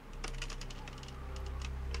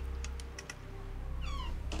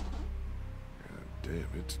damn,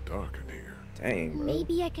 it's dark in here. Dang, bro.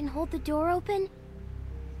 Maybe I can hold the door open?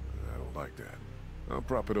 I don't like that. I'll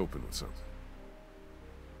prop it open with something.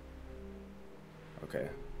 Okay.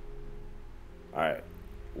 Alright.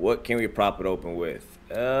 What can we prop it open with?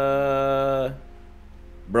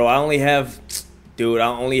 Bro, I only have... Dude, I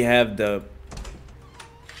only have the...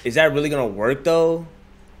 Is that really gonna work, though?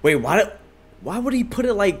 Wait, why would he put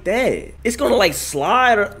it like that? It's gonna, like,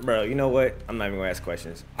 slide or... Bro, you know what? I'm not even gonna ask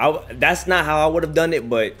questions. That's not how I would have done it,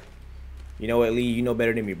 but... You know what, Lee? You know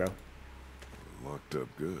better than me, bro. Locked up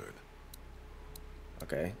good.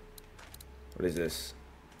 Okay. What is this?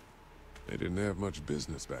 They didn't have much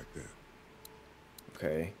business back then.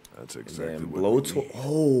 Okay. That's exactly what blowtorch.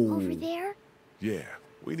 Oh. Over there? Yeah.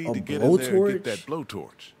 We need to get in there and get that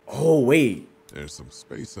blowtorch. Oh, wait. There's some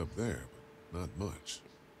space up there, but not much.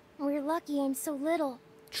 We're lucky I'm so little.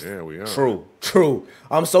 Yeah, we are. True.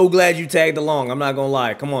 I'm so glad you tagged along. I'm not gonna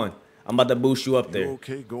lie. Come on. I'm about to boost you up there. You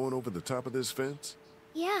okay going over the top of this fence?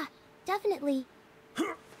 Yeah, definitely.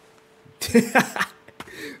 Go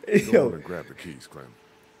on and grab the keys, Clem.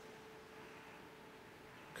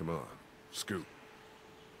 Come on, scoot.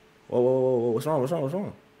 Whoa. What's wrong?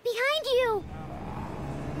 Behind you!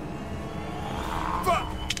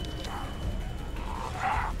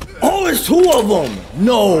 Oh, there's two of them!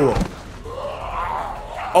 No!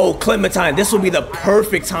 Oh, Clementine, this will be the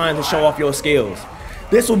perfect time to show off your skills.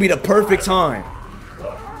 This will be the perfect time.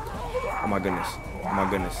 Oh my goodness.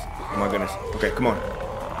 Okay, come on.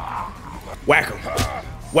 Whack him.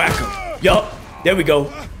 Yup. There we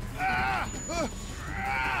go.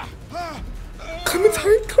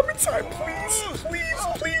 Clementine,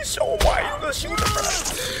 please show him why you're gonna shoot him.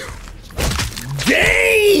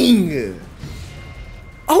 Dang!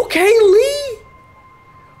 Okay, Lee.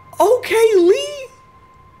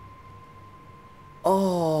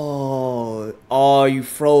 Oh, you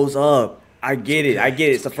froze up. I get it.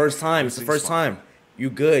 It's the first time. You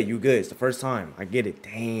good. It's the first time. I get it.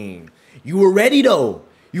 Dang. You were ready though.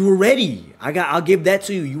 I'll give that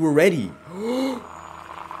to you. You were ready.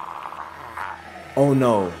 Oh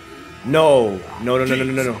no. No.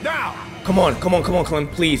 Come on, Clem.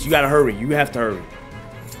 Please, you gotta hurry. You have to hurry.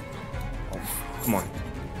 Oh, come on.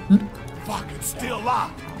 Fuck, it's still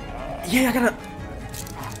locked. Yeah, I gotta.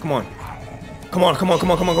 Come on.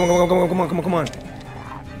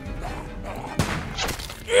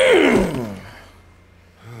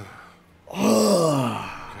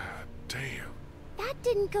 That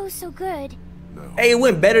didn't go so good. No. Hey, it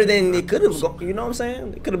went better than it could have gone. You know what I'm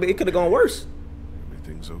saying? It could have gone worse.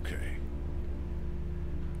 Everything's okay.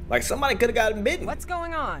 Like somebody could have gotten bitten. What's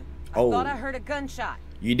going on? Oh. I thought I heard a gunshot.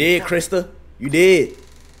 You did, Krista. You did.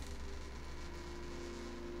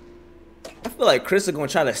 I feel like Krista gonna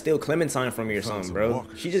try to steal Clementine from me or something, bro.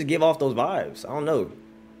 She just give off those vibes. I don't know.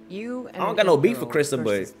 You and I don't got no beef with Krista,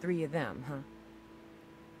 but three of them, huh?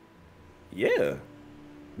 yeah,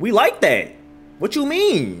 we like that. What you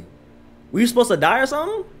mean? We were supposed to die or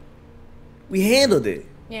something? We handled it.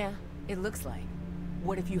 Yeah, it looks like.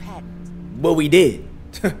 What if you hadn't? But we did.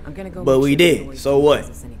 I'm gonna go. But we did. So what?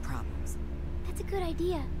 Any problems. That's a good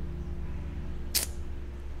idea.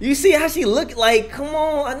 You see how she look? Like, come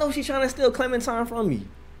on. I know she's trying to steal Clementine from me.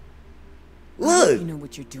 Look. You know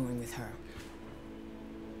what you're doing with her.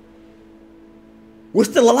 We're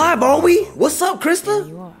still alive, are we? What's up, Krista? There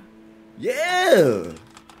you are. Yeah.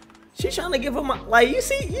 She's trying to give her my, like, you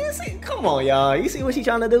see, come on, y'all. You see what she's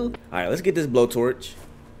trying to do? All right, let's get this blowtorch.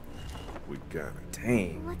 We got it.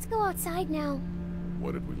 Dang. Let's go outside now.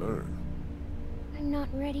 What did we learn? I'm not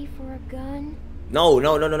ready for a gun. No.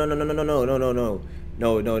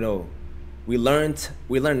 We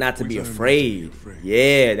learned not to be afraid.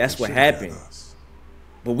 Yeah, that's what happened.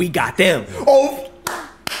 But we got them. Oh.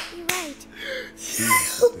 You're right.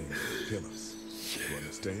 Kill us. You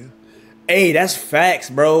understand? Hey, that's facts,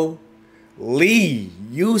 bro. Lee,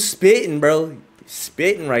 you spitting, bro.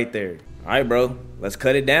 Spitting right there. All right, bro. Let's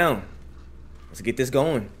cut it down. Let's get this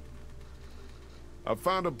going. I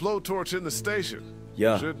found a blowtorch in the station.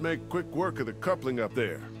 Yeah. Should make quick work of the coupling up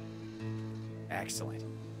there. Excellent.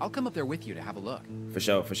 I'll come up there with you to have a look. For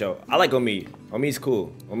sure, for sure. I like Omid. Omid's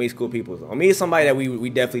cool. Omid's cool people. Omid is somebody that we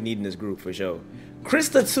definitely need in this group, for sure.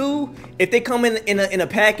 Krista too. If they come in a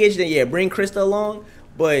package, then yeah, bring Krista along.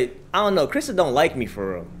 But I don't know. Krista don't like me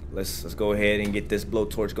for real. Let's go ahead and get this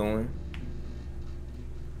blowtorch going.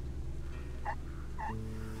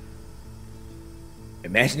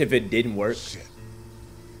 Imagine if it didn't work. Shit.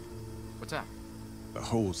 What's up? The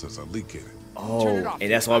hole says a leak in it. Oh,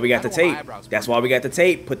 and that's why we got the tape. That's why we got the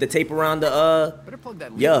tape. Put the tape around the Better plug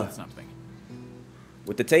that leak yeah. with something.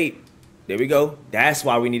 With the tape. There we go. That's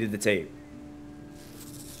why we needed the tape.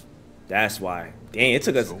 That's why. Dang, it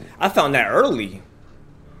took us. I found that early.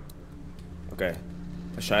 Okay.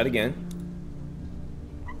 Let's try it again.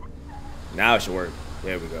 Now it should work.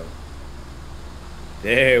 There we go.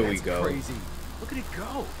 There we go. Crazy. Look at it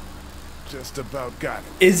go. Just about got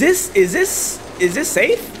it. Is this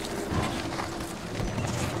safe?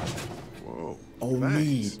 Whoa.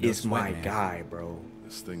 Omid is my guy, bro.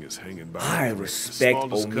 This thing is hanging by. I respect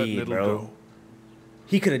Omid, bro.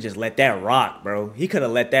 He could have just let that rock, bro. He could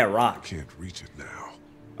have let that rock. Can't reach it now.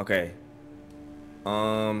 Okay.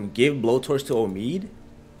 Give blowtorch to Omid.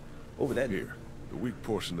 What would that do? Here, the weak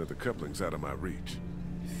portion of the coupling's out of my reach.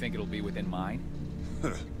 You think it'll be within mine?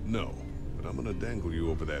 No, but I'm gonna dangle you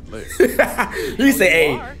over that ledge. He said,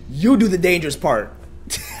 "Hey, you do the dangerous part."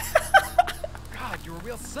 God, you're a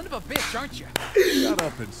real son of a bitch, aren't you? Shut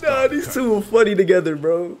up and Nah, stop. these two are funny together,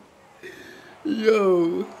 bro.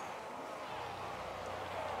 Yo.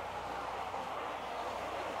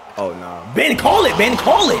 Oh, nah. Ben, call it. Ben,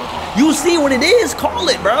 call it. You see what it is. Call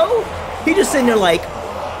it, bro. He just sitting there like,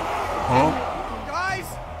 huh? Guys!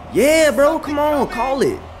 Yeah, bro. Come on. Call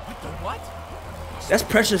it. What the what? That's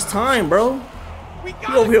precious time, bro.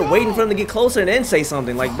 You over here waiting for him to get closer and then say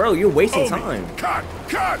something. Like, bro, you're wasting time. Cut!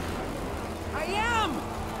 I am!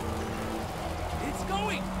 It's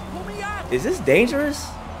going! Pull me up! Is this dangerous?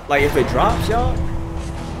 Like, if it drops, y'all?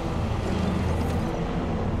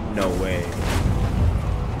 No way.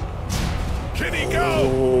 Can he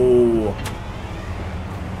go? Oh.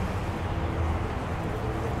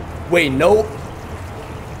 Wait, no.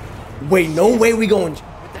 Wait, no way we going.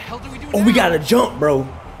 What the hell do we do Oh, now? we gotta jump, bro.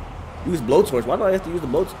 Use blowtorch. Why do I have to use the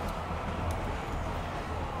blowtorch?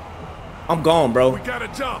 I'm gone, bro. We gotta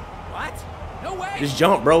jump. What? No way! Just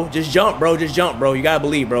jump, bro. Just jump, bro. Just jump, bro. You gotta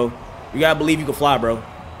believe, bro. You gotta believe you can fly, bro.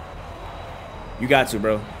 You got to,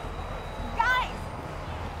 bro. Guys!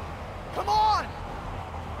 Come on!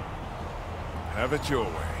 Have it your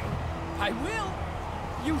way. I will!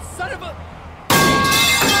 You son of a...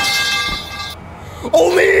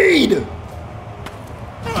 Omid!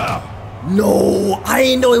 No, I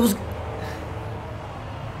ain't know it was.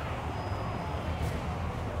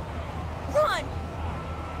 Run!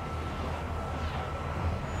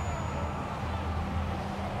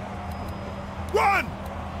 Run!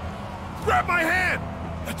 Grab my hand!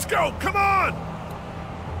 Let's go! Come on!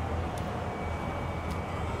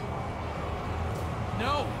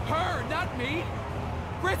 No, her, not me!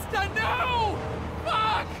 Krista, no!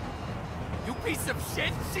 Fuck! You piece of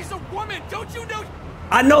shit! She's a woman, don't you know?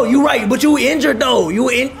 I know you right, but you injured though. You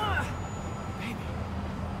in. Baby.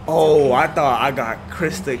 Oh, I thought I got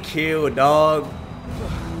Krista killed, dog.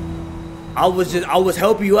 I was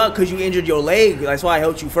helping you out because you injured your leg. That's why I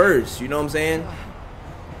helped you first. You know what I'm saying?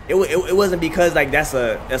 It wasn't because like that's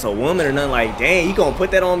a woman or nothing. Like, dang, you gonna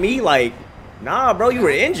put that on me? Like, nah, bro, you were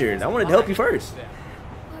injured. I wanted to help you first.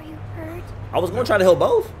 Are you hurt? I was gonna try to help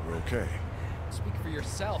both. We're okay. Speak for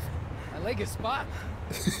yourself. My leg is spot.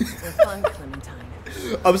 We're fine, Clementine.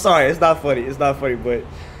 I'm sorry, it's not funny. It's not funny, but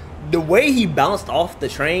the way he bounced off the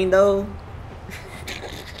train though.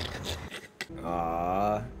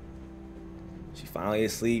 She finally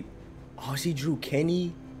asleep. Oh, she drew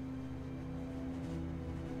Kenny.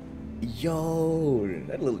 Yo,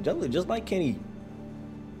 that look just like Kenny.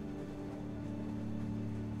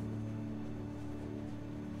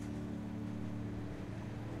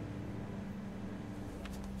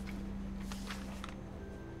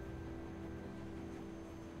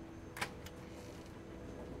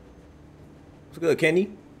 What's good, Kenny?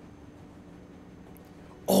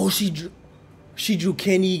 Oh, she drew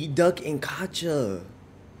Kenny, Duck, and Katja.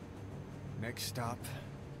 Next stop,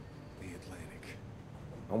 the Atlantic.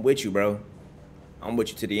 I'm with you, bro. I'm with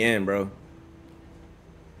you to the end, bro.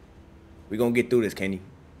 We gonna get through this, Kenny.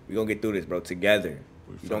 We gonna get through this, bro, together.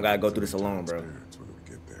 You don't gotta go through this alone, bro. When we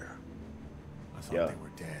get there. I thought they were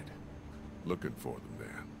dead. Looking for them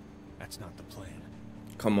there. That's not the plan.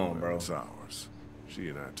 Come on, bro. It's ours. She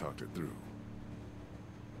and I talked it through.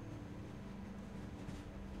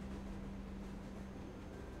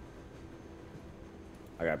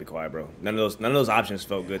 I gotta be quiet, bro. None of those options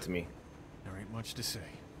felt good to me. There ain't much to say.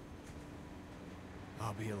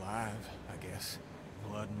 I'll be alive, I guess.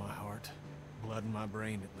 Blood in my heart. Blood in my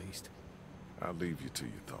brain, at least. I'll leave you to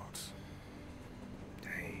your thoughts.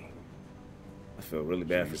 Dang. I feel really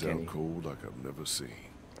bad for Kenny. She's out cold like I've never seen.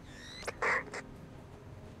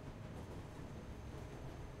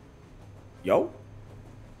 Yo?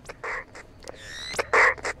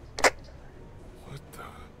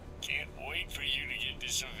 Can't wait for you to get to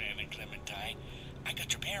Savannah, Clementine. I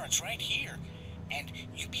got your parents right here. And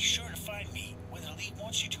you be sure to find me, whether Lee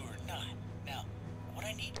wants you to or not. Now, what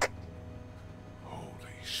I need... Holy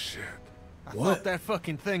shit. I thought that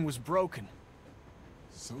fucking thing was broken.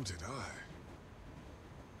 So did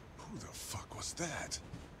I. Who the fuck was that?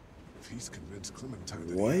 If he's convinced Clementine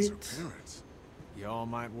that he has her parents. Y'all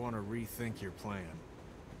might want to rethink your plan.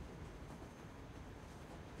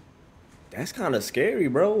 That's kind of scary,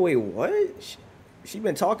 bro. Wait, what? She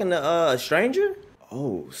been talking to a stranger?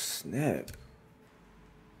 Oh, snap.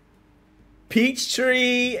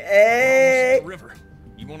 Peachtree, hey! The river.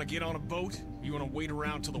 You want to get on a boat? You want to wait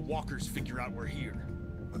around till the walkers figure out we're here?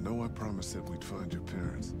 I know I promised that we'd find your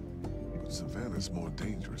parents, but Savannah's more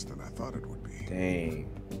dangerous than I thought it would be. Dang.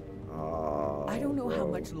 I don't know how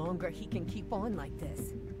much longer he can keep on like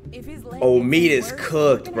this. If his leg oh, meat is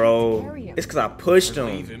cooked, bro. It's because I pushed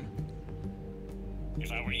him.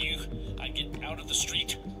 If I were you, I'd get out of the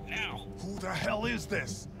street now. Who the hell is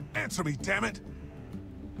this? Answer me, damn it!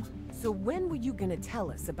 So when were you gonna tell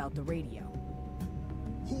us about the radio?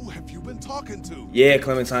 Who have you been talking to? Yeah,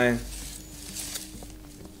 Clementine.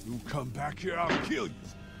 You come back here, I'll kill you.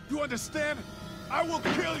 You understand? I will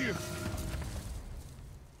kill you.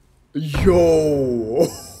 Yo.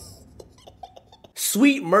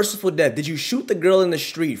 Sweet merciful death. Did you shoot the girl in the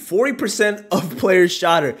street? 40% of players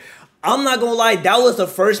shot her. I'm not gonna lie, that was the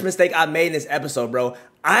first mistake I made in this episode, bro.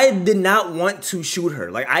 I did not want to shoot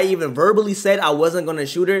her. Like, I even verbally said I wasn't gonna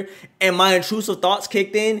shoot her, and my intrusive thoughts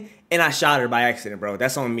kicked in, and I shot her by accident, bro.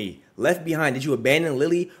 That's on me. Left behind. Did you abandon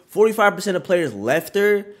Lily? 45% of players left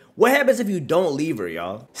her. What happens if you don't leave her,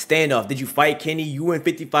 y'all? Standoff. Did you fight Kenny? You and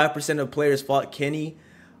 55% of players fought Kenny.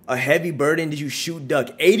 A heavy burden. Did you shoot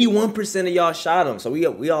Duck? 81% of y'all shot him. So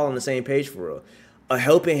we all on the same page for real. A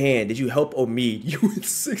helping hand. Did you help Omid? You and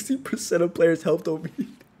 60% of players helped Omid.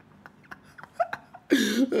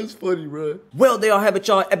 That's funny, bro. Well, there y'all have it,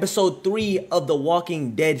 y'all. Episode 3 of The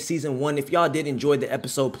Walking Dead Season 1. If y'all did enjoy the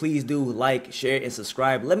episode, please do like, share, and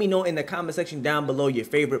subscribe. Let me know in the comment section down below your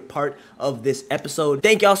favorite part of this episode.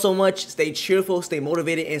 Thank y'all so much. Stay cheerful, stay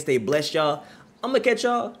motivated, and stay blessed, y'all. I'm gonna catch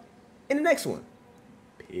y'all in the next one.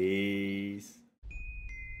 Peace.